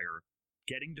 issues prior,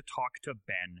 getting to talk to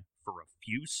Ben for a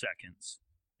few seconds,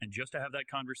 and just to have that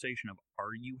conversation of,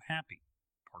 are you happy?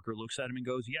 Parker looks at him and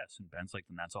goes, yes. And Ben's like,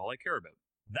 then that's all I care about.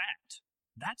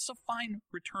 That's a fine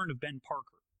return of Ben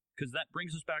Parker. Because that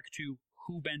brings us back to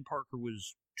who Ben Parker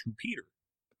was to Peter.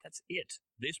 But that's it.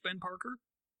 This Ben Parker,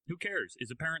 who cares,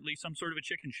 is apparently some sort of a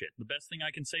chicken shit. The best thing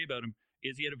I can say about him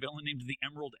is he had a villain named the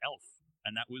Emerald Elf.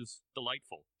 And that was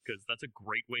delightful, because that's a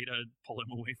great way to pull him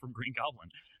away from Green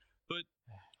Goblin. But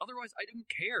otherwise, I didn't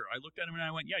care. I looked at him and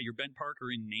I went, yeah, you're Ben Parker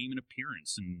in name and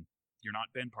appearance, and you're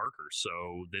not Ben Parker,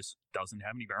 so this doesn't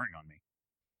have any bearing on me.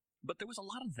 But there was a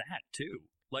lot of that,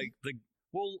 too.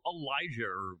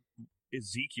 Elijah or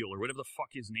Ezekiel or whatever the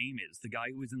fuck his name is, the guy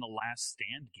who was in the Last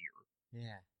Stand gear.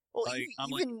 Yeah. Well,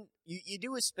 you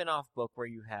do a spin-off book where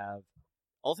you have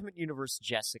Ultimate Universe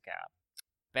Jessica,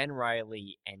 Ben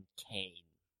Reilly, and Kane.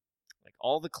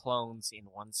 All the clones in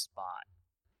one spot.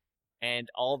 And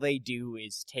all they do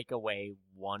is take away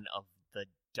one of the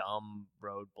dumb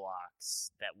roadblocks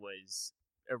that was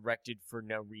erected for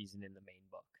no reason in the main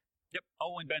book. Yep.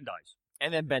 Oh, and Ben dies.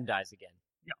 And then Ben dies again.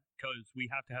 Yeah, because we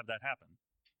have to have that happen.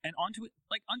 And onto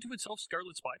itself,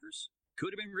 Scarlet Spiders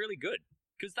could have been really good.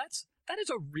 Because that's that is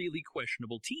a really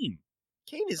questionable team.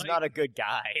 Kane is not a good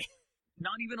guy.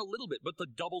 Not even a little bit, but the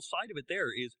double side of it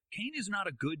there is Kane is not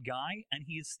a good guy, and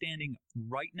he is standing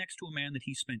right next to a man that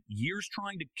he spent years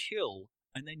trying to kill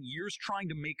and then years trying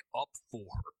to make up for.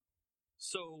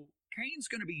 So Kane's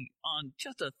going to be on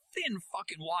just a thin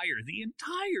fucking wire the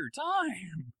entire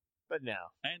time. But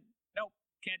no. And no,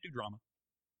 can't do drama.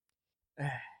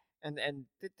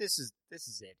 This is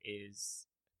it.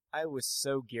 I was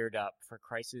so geared up for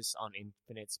Crisis on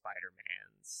Infinite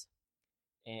Spider-Mans,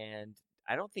 and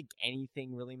I don't think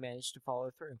anything really managed to follow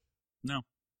through. No.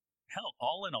 Hell,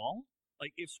 all in all,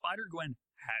 like, if Spider-Gwen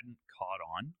hadn't caught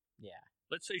on, yeah.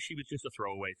 Let's say she was just a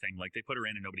throwaway thing, like they put her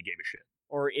in and nobody gave a shit.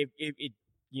 Or if it,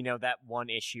 that one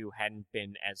issue hadn't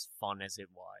been as fun as it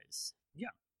was.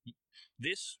 Yeah.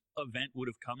 This event would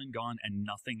have come and gone and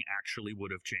nothing actually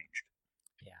would have changed.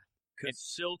 Yeah. Because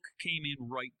Silk came in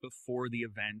right before the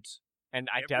event. And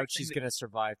I doubt she's going to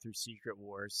survive through Secret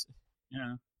Wars.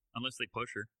 Yeah, unless they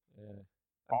push her. Yeah.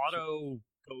 Otto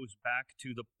goes back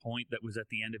to the point that was at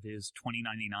the end of his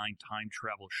 2099 time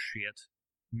travel shit.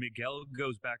 Miguel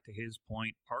goes back to his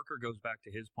point. Parker goes back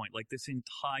to his point. Like, this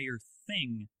entire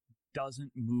thing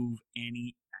doesn't move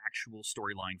any actual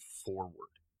storyline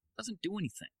forward. Doesn't do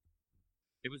anything.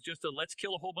 It was just a let's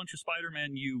kill a whole bunch of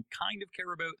Spider-Men you kind of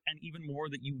care about and even more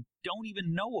that you don't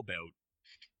even know about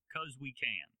because we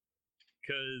can.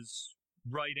 Because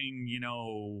writing,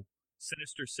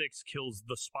 Sinister Six kills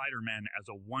the Spider-Man as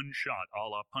a one-shot a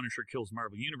la Punisher kills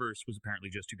Marvel Universe was apparently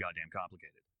just too goddamn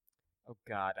complicated. Oh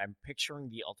god, I'm picturing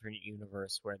the alternate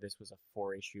universe where this was a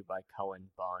 4-issue by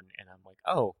Cullen Bunn, and I'm like,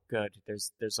 oh, good,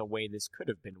 there's a way this could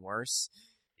have been worse.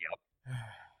 Yep.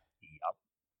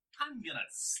 I'm gonna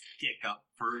stick up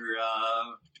for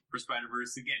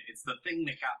Spider-Verse again. It's the thing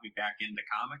that got me back into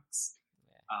comics.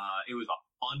 Yeah. It was a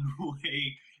fun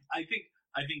way. I think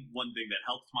one thing that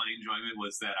helped my enjoyment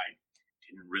was that I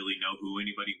didn't really know who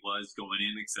anybody was going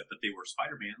in except that they were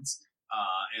Spider-Mans.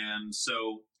 And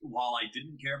so while I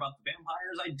didn't care about the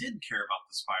vampires, I did care about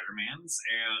the Spider-Mans,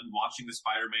 and watching the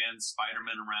Spider-Man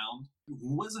around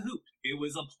was a hoot. It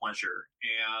was a pleasure.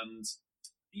 And,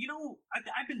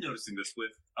 I've been noticing this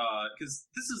with, because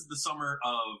this is the summer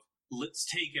of let's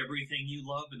take everything you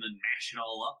love and then mash it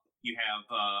all up. You have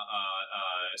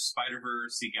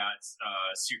Spider-Verse, you got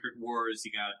Secret Wars,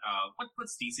 you got,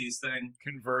 what's DC's thing?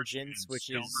 Convergence, which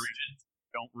is...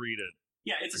 Don't read it.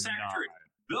 Yeah, it's a satire.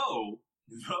 Though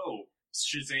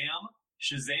Shazam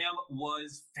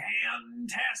was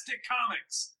fantastic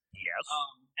comics. Yes.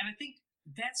 And I think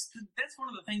that's one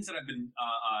of the things that I've been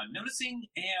noticing,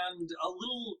 and a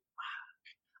little.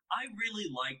 I really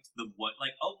liked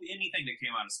anything that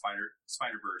came out of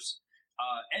Spider-Verse.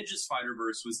 Edge of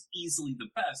Spider-Verse was easily the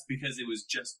best because it was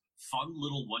just fun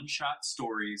little one-shot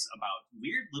stories about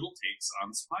weird little takes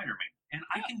on Spider-Man. And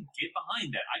I can get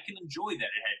behind that. I can enjoy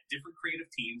that. It had different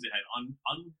creative teams. It had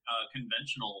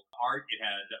unconventional art. It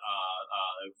had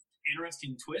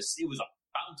interesting twists. It was a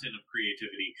fountain of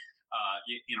creativity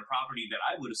in a property that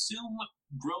I would assume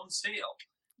grown stale.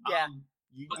 Yeah,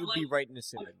 you'd be right in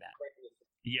assuming that.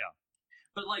 Yeah.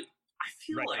 But, I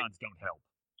feel retcons don't help.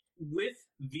 With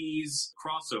these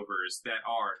crossovers that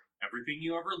are everything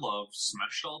you ever loved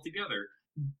smashed all together,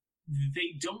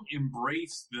 they don't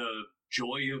embrace the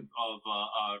joy of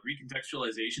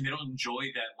recontextualization. They don't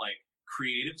enjoy that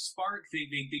creative spark.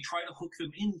 They try to hook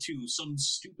them into some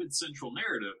stupid central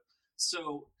narrative.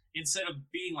 So instead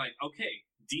of being okay,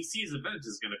 DC's event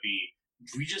is going to be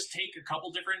we just take a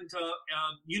couple different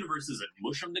universes and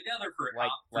mush them together for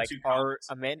two comics.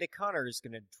 Amanda Connor is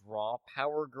going to draw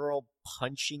Power Girl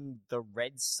punching the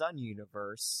Red Sun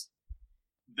universe.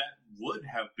 That would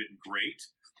have been great.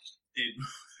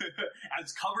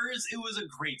 As covers, it was a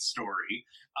great story.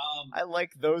 I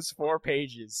like those 4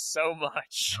 pages so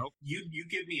much. Nope. You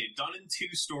give me a done in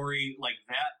 2 story like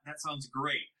that sounds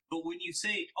great. But when you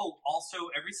say, also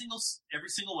every single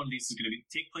one of these is going to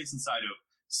take place inside of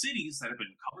cities that have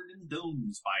been covered in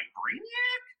domes by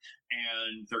Brainiac,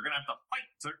 and they're going to have to fight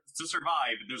to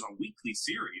survive. There's a weekly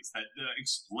series that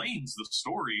explains the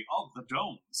story of the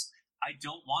domes. I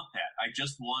don't want that. I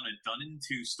just want a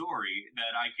done-in-2 story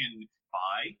that I can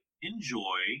buy,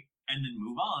 enjoy, and then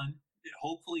move on,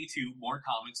 hopefully to more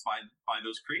comics by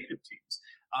those creative teams.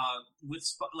 I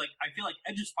feel like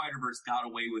Edge of Spider-Verse got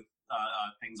away with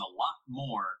things a lot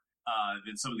more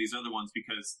than some of these other ones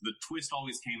because the twist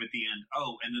always came at the end.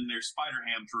 And then there's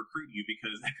Spider-Ham to recruit you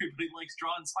because everybody likes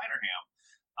drawing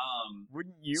Spider-Ham.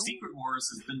 Wouldn't you? Secret Wars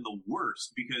has been the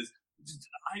worst because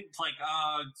I've been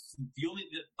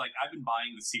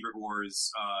buying the Secret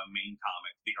Wars main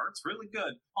comic. The art's really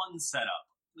good, fun setup.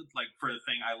 For the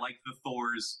thing, I like the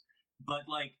Thors, but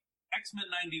X-Men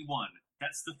 91.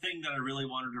 That's the thing that I really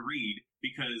wanted to read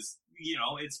because,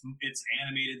 it's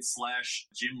animated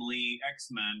 / Jim Lee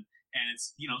X-Men, and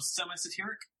it's,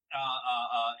 semi-satiric.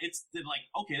 It's like,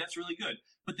 okay, that's really good.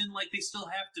 But then, like, they still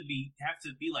have to be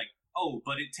like, oh,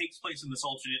 but it takes place in this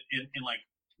alternate, in like,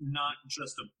 not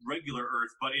just a regular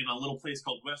Earth, but in a little place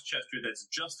called Westchester that's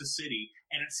just a city,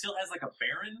 and it still has, like, a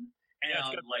baron. And,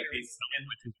 like,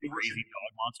 they worship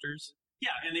dog monsters.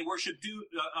 Yeah, and they worship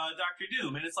Dr.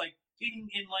 Doom. And it's like,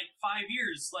 in like 5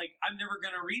 years, like, I'm never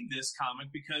going to read this comic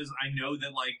because I know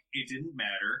that, like, it didn't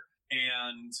matter.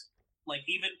 And, like,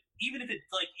 even if it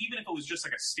was just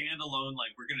like a standalone,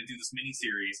 like, we're going to do this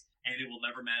miniseries and it will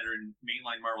never matter in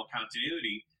mainline Marvel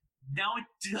continuity, now it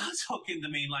does hook into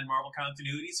mainline Marvel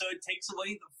continuity, so it takes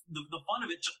away the fun of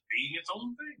it just being its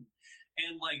own thing.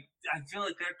 And, like, I feel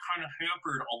like that kind of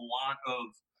hampered a lot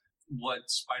of what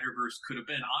Spider-Verse could have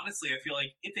been. Honestly, I feel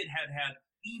like if it had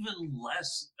even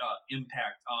less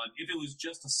impact on, if it was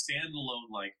just a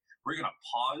standalone, like, we're going to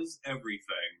pause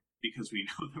everything because we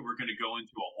know that we're going to go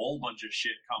into a whole bunch of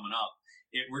shit coming up.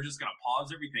 We're just going to pause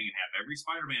everything and have every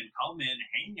Spider-Man come in,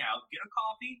 hang out, get a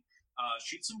coffee,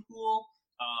 shoot some pool,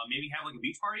 maybe have like a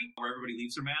beach party where everybody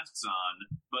leaves their masks on,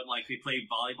 but like they play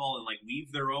volleyball and like leave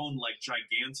their own like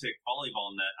gigantic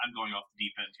volleyball net. I'm going off the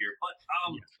deep end here, but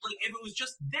like if it was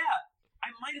just that, I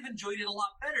might have enjoyed it a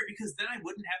lot better because then I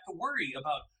wouldn't have to worry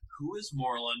about who is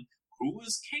Morlun, who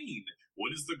is Kane, what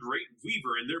is the Great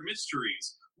Weaver and their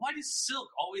mysteries. Why does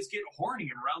Silk always get horny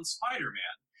around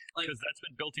Spider-Man? Like, because that's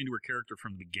been built into her character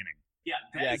from the beginning. Yeah,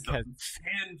 that is the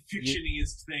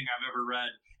fan-fictioniest thing I've ever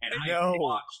read. And no,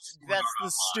 watched that's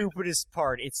the stupidest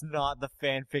part. It's not the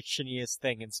fan-fictioniest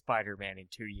thing in Spider-Man in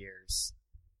 2 years.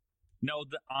 No,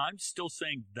 I'm still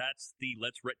saying that's the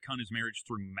let's retcon his marriage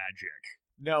through magic.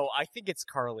 No, I think it's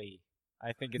Carly.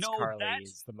 I think it's Carly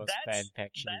is the most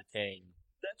fan-fiction-y thing.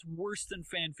 That's worse than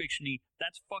fan-fiction-y.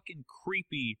 That's fucking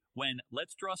creepy when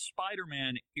let's draw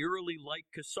Spider-Man eerily like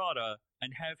Quesada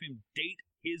and have him date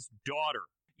his daughter.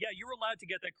 Yeah, you're allowed to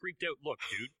get that creeped out look,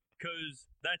 dude, because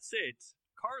that's it.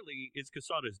 Carly is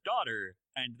Quesada's daughter,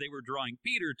 and they were drawing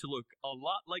Peter to look a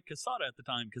lot like Quesada at the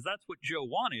time because that's what Joe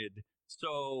wanted.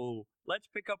 So let's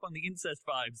pick up on the incest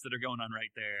vibes that are going on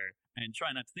right there and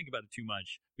try not to think about it too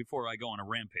much before I go on a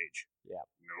rampage. Yeah.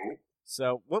 No.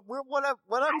 So what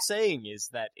I'm saying is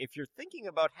that if you're thinking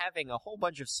about having a whole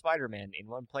bunch of Spider-Man in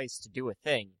one place to do a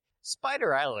thing,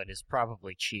 Spider Island is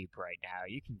probably cheap right now.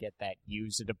 You can get that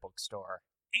used at a bookstore.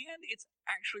 And it's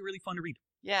actually really fun to read.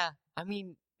 Yeah, I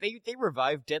mean, they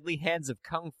revived Deadly Hands of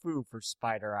Kung Fu for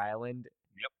Spider Island.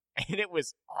 Yep. And it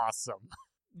was awesome.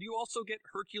 You also get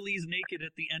Hercules naked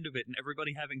at the end of it and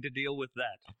everybody having to deal with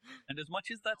that. And as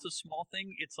much as that's a small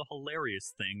thing, it's a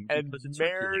hilarious thing. And it's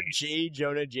Mayor Hercules. J.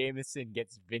 Jonah Jameson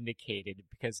gets vindicated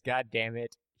because,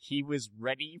 goddammit, he was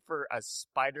ready for a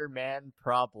Spider-Man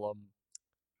problem.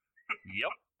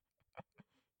 Yep.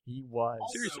 He was.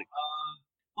 Also, Seriously.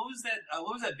 What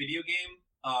was that video game?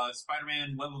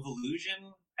 Spider-Man Web of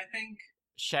Illusion, I think?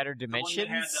 Shattered Dimensions? The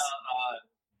one that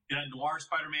it had Noir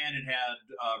Spider-Man, it had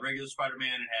regular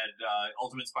Spider-Man, it had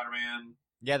Ultimate Spider-Man.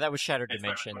 Yeah, that was Shattered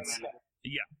Dimensions.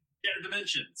 Yeah. Shattered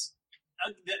Dimensions.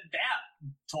 That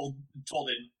told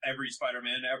in every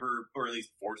Spider-Man ever, or at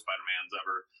least 4 Spider-Mans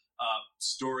ever,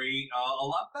 story a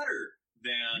lot better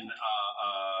than,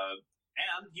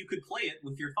 and you could play it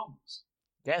with your thumbs.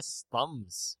 Yes,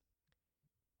 thumbs.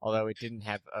 Although it didn't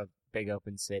have a big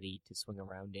open city to swing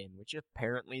around in, which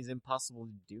apparently is impossible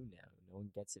to do now. No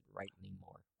one gets it right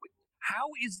anymore. How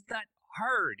is that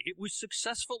hard? It was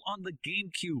successful on the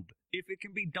GameCube. If it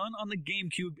can be done on the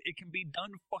GameCube, it can be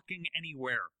done fucking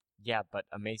anywhere. Yeah, but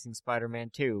Amazing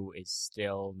Spider-Man 2 is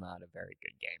still not a very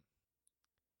good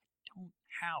game.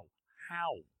 How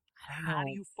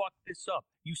do you fuck this up?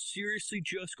 You seriously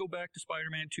just go back to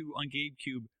Spider-Man 2 on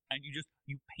GameCube and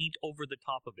you paint over the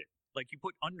top of it. Like you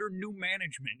put under new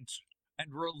management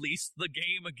and release the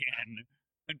game again.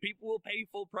 And people will pay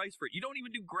full price for it. You don't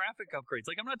even do graphic upgrades.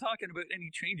 Like, I'm not talking about any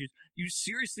changes. You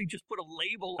seriously just put a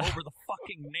label over the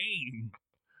fucking name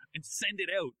and send it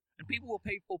out. And people will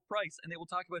pay full price, and they will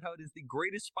talk about how it is the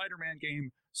greatest Spider-Man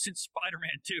game since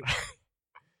Spider-Man 2.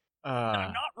 And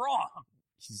I'm not wrong.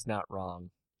 He's not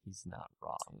wrong. He's not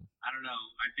wrong. I don't know.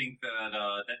 I think that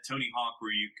that Tony Hawk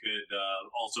where you could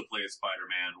also play as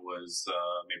Spider-Man was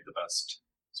maybe the best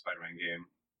Spider-Man game.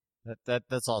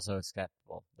 That's also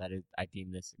acceptable. I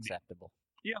deem this acceptable.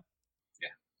 Yeah.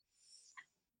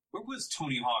 Where was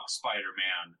Tony Hawk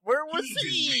Spider-Man? Where was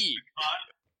he?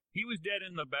 He was dead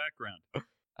in the background.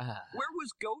 Where was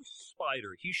Ghost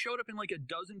Spider? He showed up in like a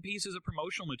dozen pieces of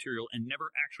promotional material and never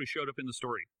actually showed up in the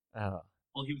story. Oh.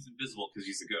 Well, he was invisible because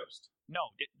he's a ghost.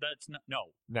 That's not.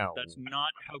 No, No. that's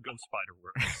not how Ghost Spider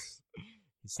works.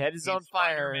 His head is He's on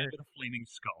fire. Spider-Man with a flaming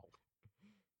skull.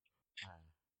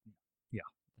 Yeah.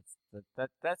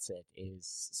 That's it.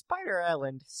 Is Spider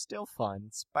Island still fun?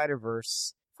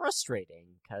 Spider-Verse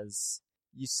frustrating, because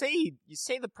you say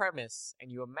the premise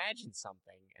and you imagine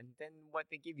something, and then what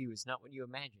they give you is not what you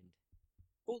imagined.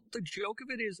 Well, the joke of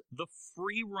it is the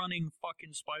free-running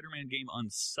fucking Spider-Man game on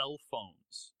cell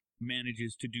phones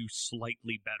manages to do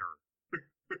slightly better.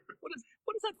 What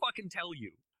does that fucking tell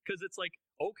you? Because it's like,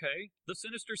 okay, the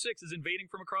Sinister Six is invading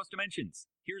from across dimensions.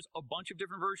 Here's a bunch of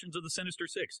different versions of the Sinister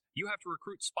Six. You have to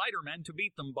recruit Spider-Man to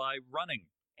beat them by running.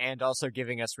 And also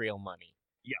giving us real money.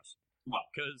 Yes. Well,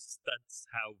 because that's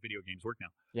how video games work now.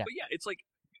 Yeah. But yeah, it's like,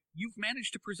 you've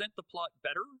managed to present the plot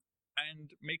better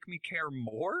and make me care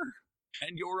more,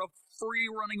 and you're a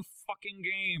free-running fucking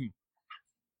game.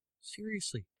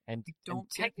 Seriously. And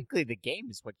technically, the game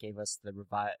is what gave us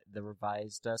the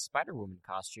revised Spider-Woman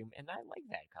costume, and I like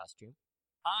that costume.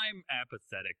 I'm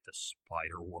apathetic to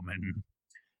Spider-Woman.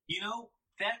 You know,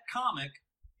 that comic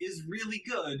is really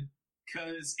good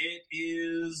because it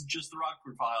is just the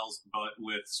Rockford Files, but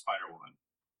with Spider-Woman.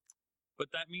 But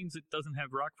that means it doesn't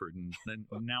have Rockford, and then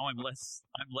now I'm less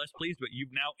pleased. But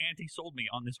you've now anti-sold me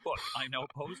on this book. I'm now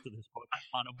opposed to this book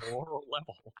on a moral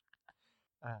level.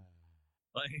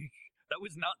 Like, that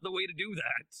was not the way to do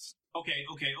that. Okay.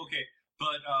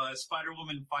 But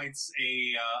Spider-Woman fights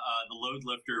the load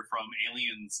lifter from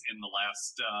Aliens in the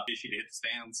last issue to hit the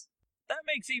stands. That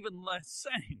makes even less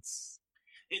sense.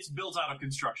 It's built out of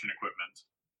construction equipment.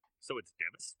 So it's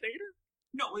Devastator?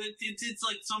 No, it's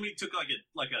like somebody took like a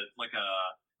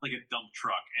dump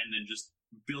truck and then just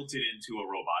built it into a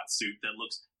robot suit that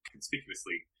looks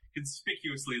conspicuously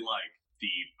like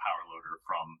the power loader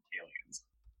from Aliens.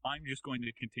 I'm just going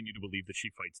to continue to believe that she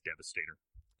fights Devastator.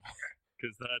 Okay.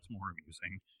 Because that's more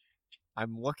amusing.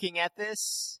 I'm looking at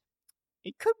this.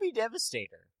 It could be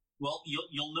Devastator. Well,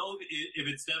 you'll know if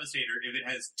it's Devastator if it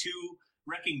has two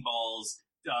wrecking balls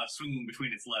swinging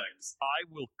between its legs. I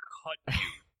will cut you.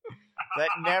 That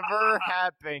never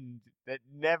happened.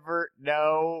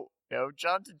 No,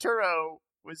 John Turturro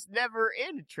was never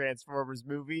in a Transformers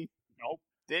movie. Nope.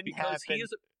 Didn't because happen.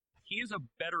 He is a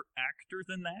better actor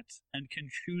than that and can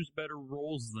choose better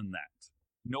roles than that.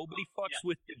 Nobody fucks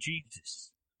with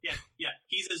Jesus. Yeah.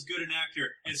 He's as good an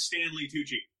actor as Stanley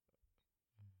Tucci.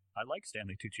 I like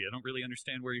Stanley Tucci. I don't really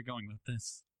understand where you're going with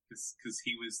this. Because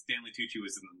Stanley Tucci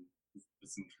was in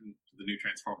the new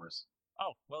Transformers.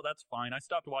 Oh, well, that's fine. I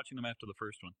stopped watching them after the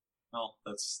first one. Well,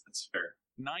 that's fair.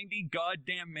 90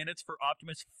 goddamn minutes for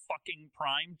Optimus fucking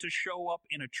Prime to show up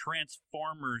in a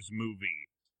Transformers movie.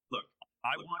 Look,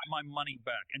 I want my money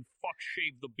back, and fuck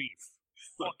Shave the Beef.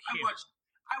 Look,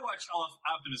 I watched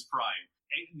Optimus Prime,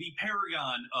 the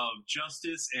paragon of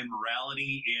justice and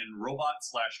morality in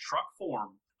robot/truck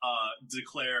form,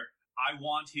 declare, I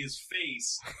want his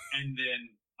face, and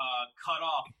then cut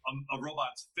off a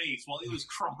robot's face while it was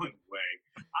crawling away.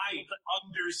 I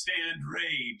understand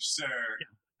rage, sir.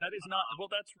 Yeah, that is not. Well,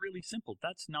 that's really simple.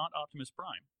 That's not Optimus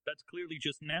Prime. That's clearly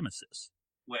just Nemesis.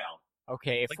 Well,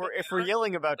 okay, if we're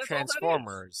yelling about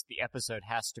Transformers, the episode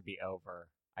has to be over.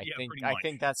 I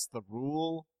think that's the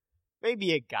rule.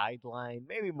 Maybe a guideline,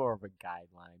 maybe more of a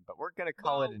guideline, but we're gonna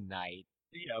call it a night.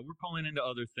 Yeah, we're pulling into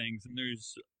other things, and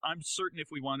I'm certain if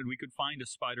we wanted, we could find a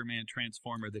Spider-Man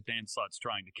Transformer that Dan Slott's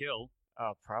trying to kill.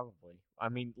 Oh, probably. I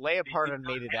mean, Leia Parton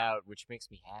made it out, which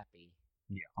makes me happy.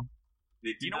 Yeah.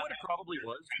 You know what it probably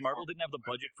was? Marvel didn't have the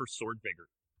budget for Sword Vigor.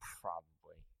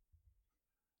 Probably.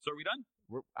 So are we done?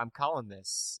 I'm calling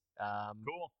this.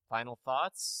 Cool. Final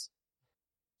thoughts?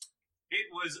 It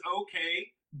was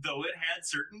okay, though it had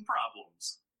certain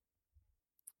problems.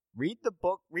 Read the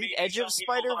book. Read Edge of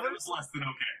Spider-Verse. It was less than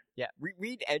okay. Yeah,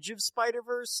 read Edge of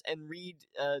Spider-Verse and read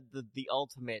the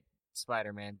Ultimate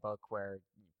Spider-Man book where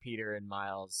Peter and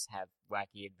Miles have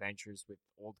wacky adventures with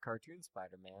old cartoon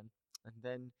Spider-Man, and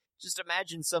then just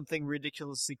imagine something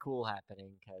ridiculously cool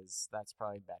happening, because that's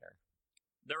probably better.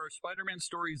 There are Spider-Man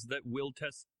stories that will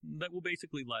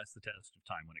basically last the test of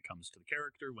time when it comes to the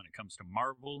character, when it comes to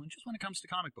Marvel, and just when it comes to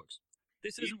comic books.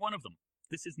 This isn't one of them.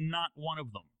 This is not one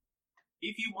of them.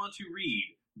 If you want to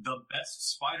read the best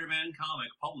Spider-Man comic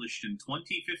published in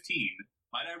 2015,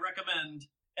 might I recommend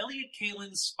Elliot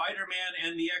Kalan's Spider-Man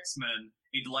and the X-Men,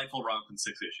 a delightful romp in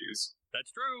 6 issues.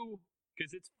 That's true,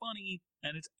 because it's funny,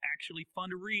 and it's actually fun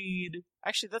to read.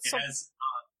 Actually,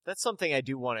 that's something I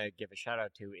do want to give a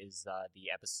shout-out to, is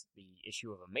the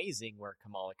issue of Amazing, where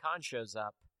Kamala Khan shows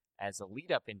up as a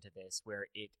lead-up into this, where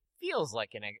it feels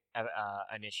like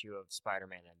an issue of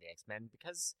Spider-Man and the X-Men,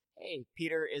 because, hey,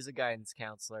 Peter is a guidance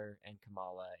counselor, and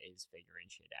Kamala is figuring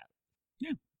shit out.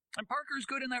 And Parker's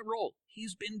good in that role.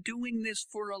 He's been doing this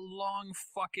for a long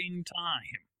fucking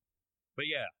time. But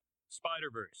yeah,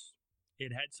 Spider-Verse.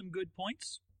 It had some good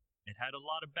points. It had a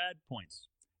lot of bad points.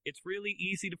 It's really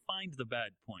easy to find the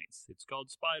bad points. It's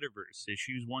called Spider-Verse,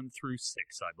 issues 1 through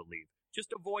 6, I believe.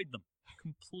 Just avoid them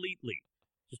completely.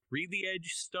 Just read the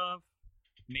Edge stuff.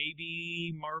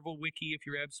 Maybe Marvel Wiki if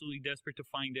you're absolutely desperate to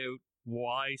find out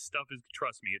why stuff is...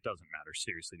 Trust me, it doesn't matter.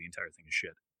 Seriously, the entire thing is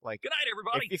shit. Like, good night,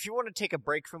 everybody! If you want to take a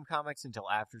break from comics until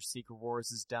after Secret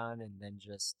Wars is done and then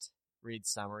just read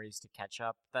summaries to catch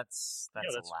up, that's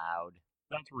allowed.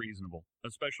 That's reasonable,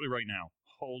 especially right now.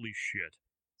 Holy shit.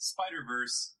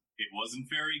 Spider-Verse, it wasn't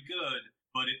very good,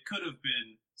 but it could have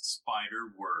been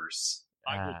Spider-Worse.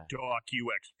 I will dock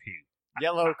you XP.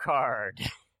 Yellow card.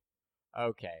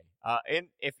 Okay. And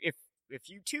if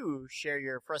you too share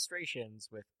your frustrations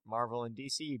with Marvel and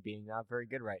DC being not very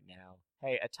good right now,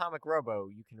 hey, Atomic Robo,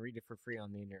 you can read it for free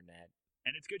on the internet.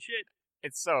 And it's good shit.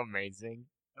 It's so amazing.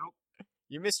 Nope.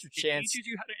 You missed your It chance. teaches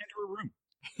you how to enter a room.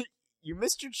 You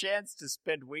missed your chance to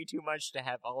spend way too much to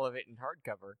have all of it in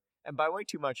hardcover. And by way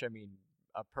too much, I mean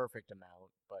a perfect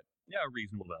amount. But yeah,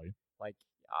 reasonable value. Like,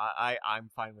 I'm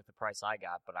fine with the price I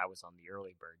got, but I was on the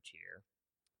early bird tier.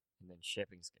 And then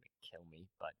shipping's gonna kill me.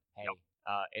 But hey, Nope.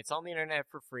 It's on the internet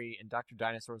for free, and Dr.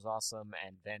 Dinosaur's awesome,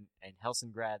 and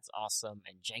Helsingrad's awesome,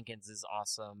 and Jenkins is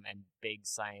awesome, and Big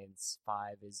Science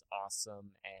 5 is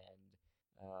awesome, and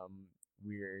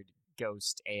Weird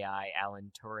Ghost AI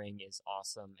Alan Turing is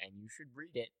awesome, and you should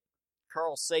read it.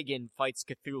 Carl Sagan fights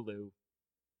Cthulhu.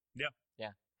 Yeah.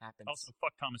 Yeah, happens. Also,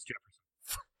 fuck Thomas Jefferson.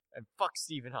 And fuck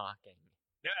Stephen Hawking.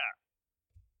 Yeah.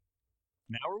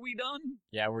 Now are we done?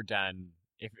 Yeah, we're done.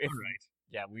 If All right.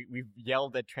 Yeah, we've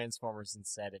yelled at Transformers and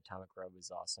said Atomic Robo is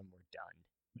awesome. We're done.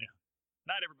 Yeah.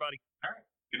 Night, everybody. All right.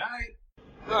 Good night.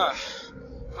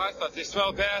 I thought they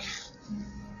smelled bad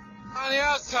on the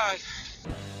outside.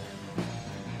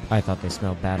 I Thought They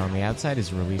Smelled Bad on the Outside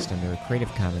is released under a Creative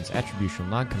Commons Attribution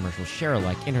Non-Commercial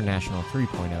Share-alike International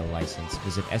 3.0 license.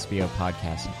 Visit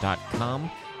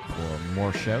sbopodcast.com for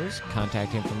more shows,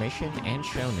 contact information, and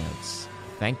show notes.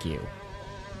 Thank you.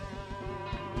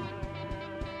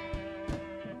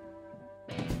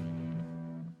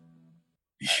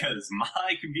 Because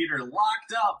my computer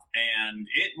locked up, and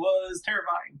it was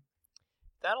terrifying.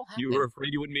 That'll happen. You were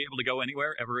afraid you wouldn't be able to go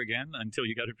anywhere ever again until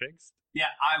you got it fixed? Yeah,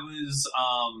 I was,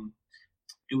 I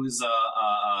can't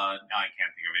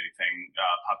think of anything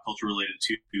pop culture related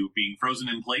to being frozen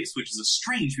in place, which is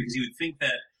strange because you would think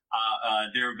that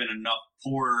there have been enough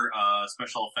poor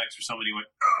special effects where somebody went,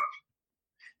 ugh,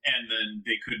 and then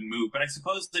they couldn't move. But I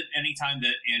suppose that any time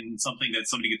that in something that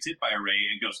somebody gets hit by a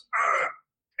ray and goes, ugh,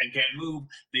 and can't move,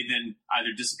 they then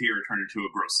either disappear or turn into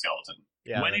a gross skeleton.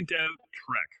 Yeah, when in doubt,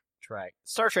 Trek.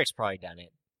 Star Trek's probably done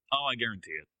it. Oh, I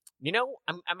guarantee it. You know,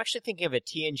 I'm actually thinking of a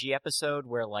TNG episode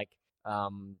where, like,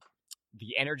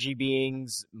 the energy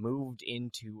beings moved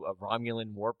into a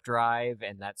Romulan warp drive,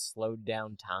 and that slowed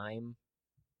down time.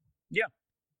 Yeah.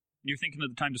 You're thinking of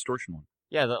the time distortion one.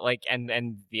 Yeah,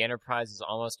 and the Enterprise is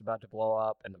almost about to blow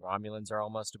up, and the Romulans are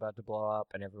almost about to blow up,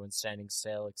 and everyone's standing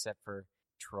still except for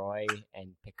Troy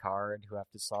and Picard, who have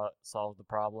to solve the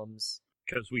problems.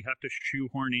 Because we have to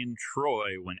shoehorn in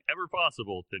Troy whenever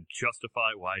possible to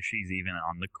justify why she's even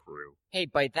on the crew. Hey,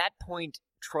 by that point,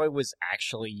 Troy was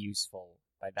actually useful.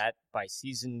 That was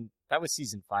season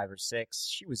 5 or 6.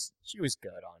 She was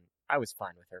good on. I was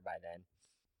fine with her by then.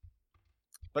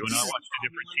 But do not watch a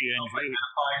different TNG.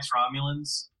 Self-identify as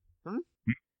Romulans?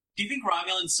 Do you think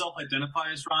Romulans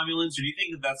self-identify as Romulans, or do you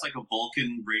think that that's like a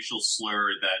Vulcan racial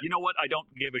slur that... You know what? I don't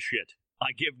give a shit.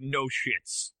 I give no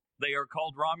shits. They are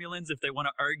called Romulans. If they want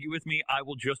to argue with me, I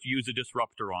will just use a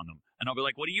disruptor on them. And I'll be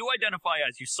like, what do you identify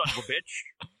as, you son of a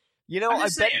bitch? You know, I'm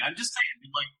just saying,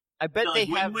 like... I bet they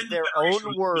have their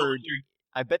own word.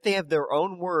 I bet they have their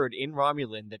own word in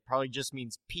Romulan that probably just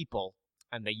means people,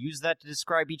 and they use that to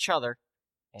describe each other.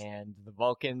 And the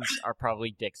Vulcans are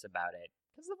probably dicks about it,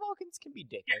 because the Vulcans can be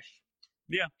dickish.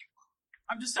 Yeah,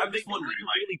 I'm just wondering,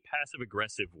 really passive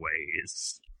aggressive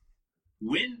ways.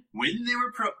 When they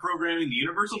were programming the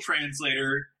Universal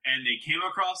Translator and they came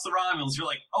across the Romulans, you're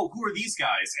like, oh, who are these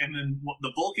guys? And then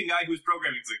the Vulcan guy who was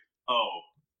programming is like, oh,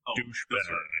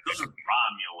 those are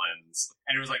Romulans.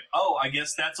 And it was like, oh, I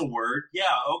guess that's a word.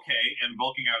 Yeah, okay. And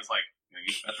Vulcan guy was like,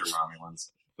 that's a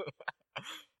Romulans.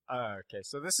 Okay,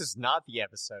 so this is not the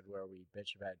episode where we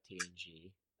bitch about TNG.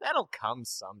 That'll come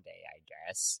someday, I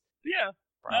guess. Yeah,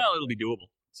 Probably. well, it'll be doable.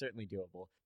 Certainly doable.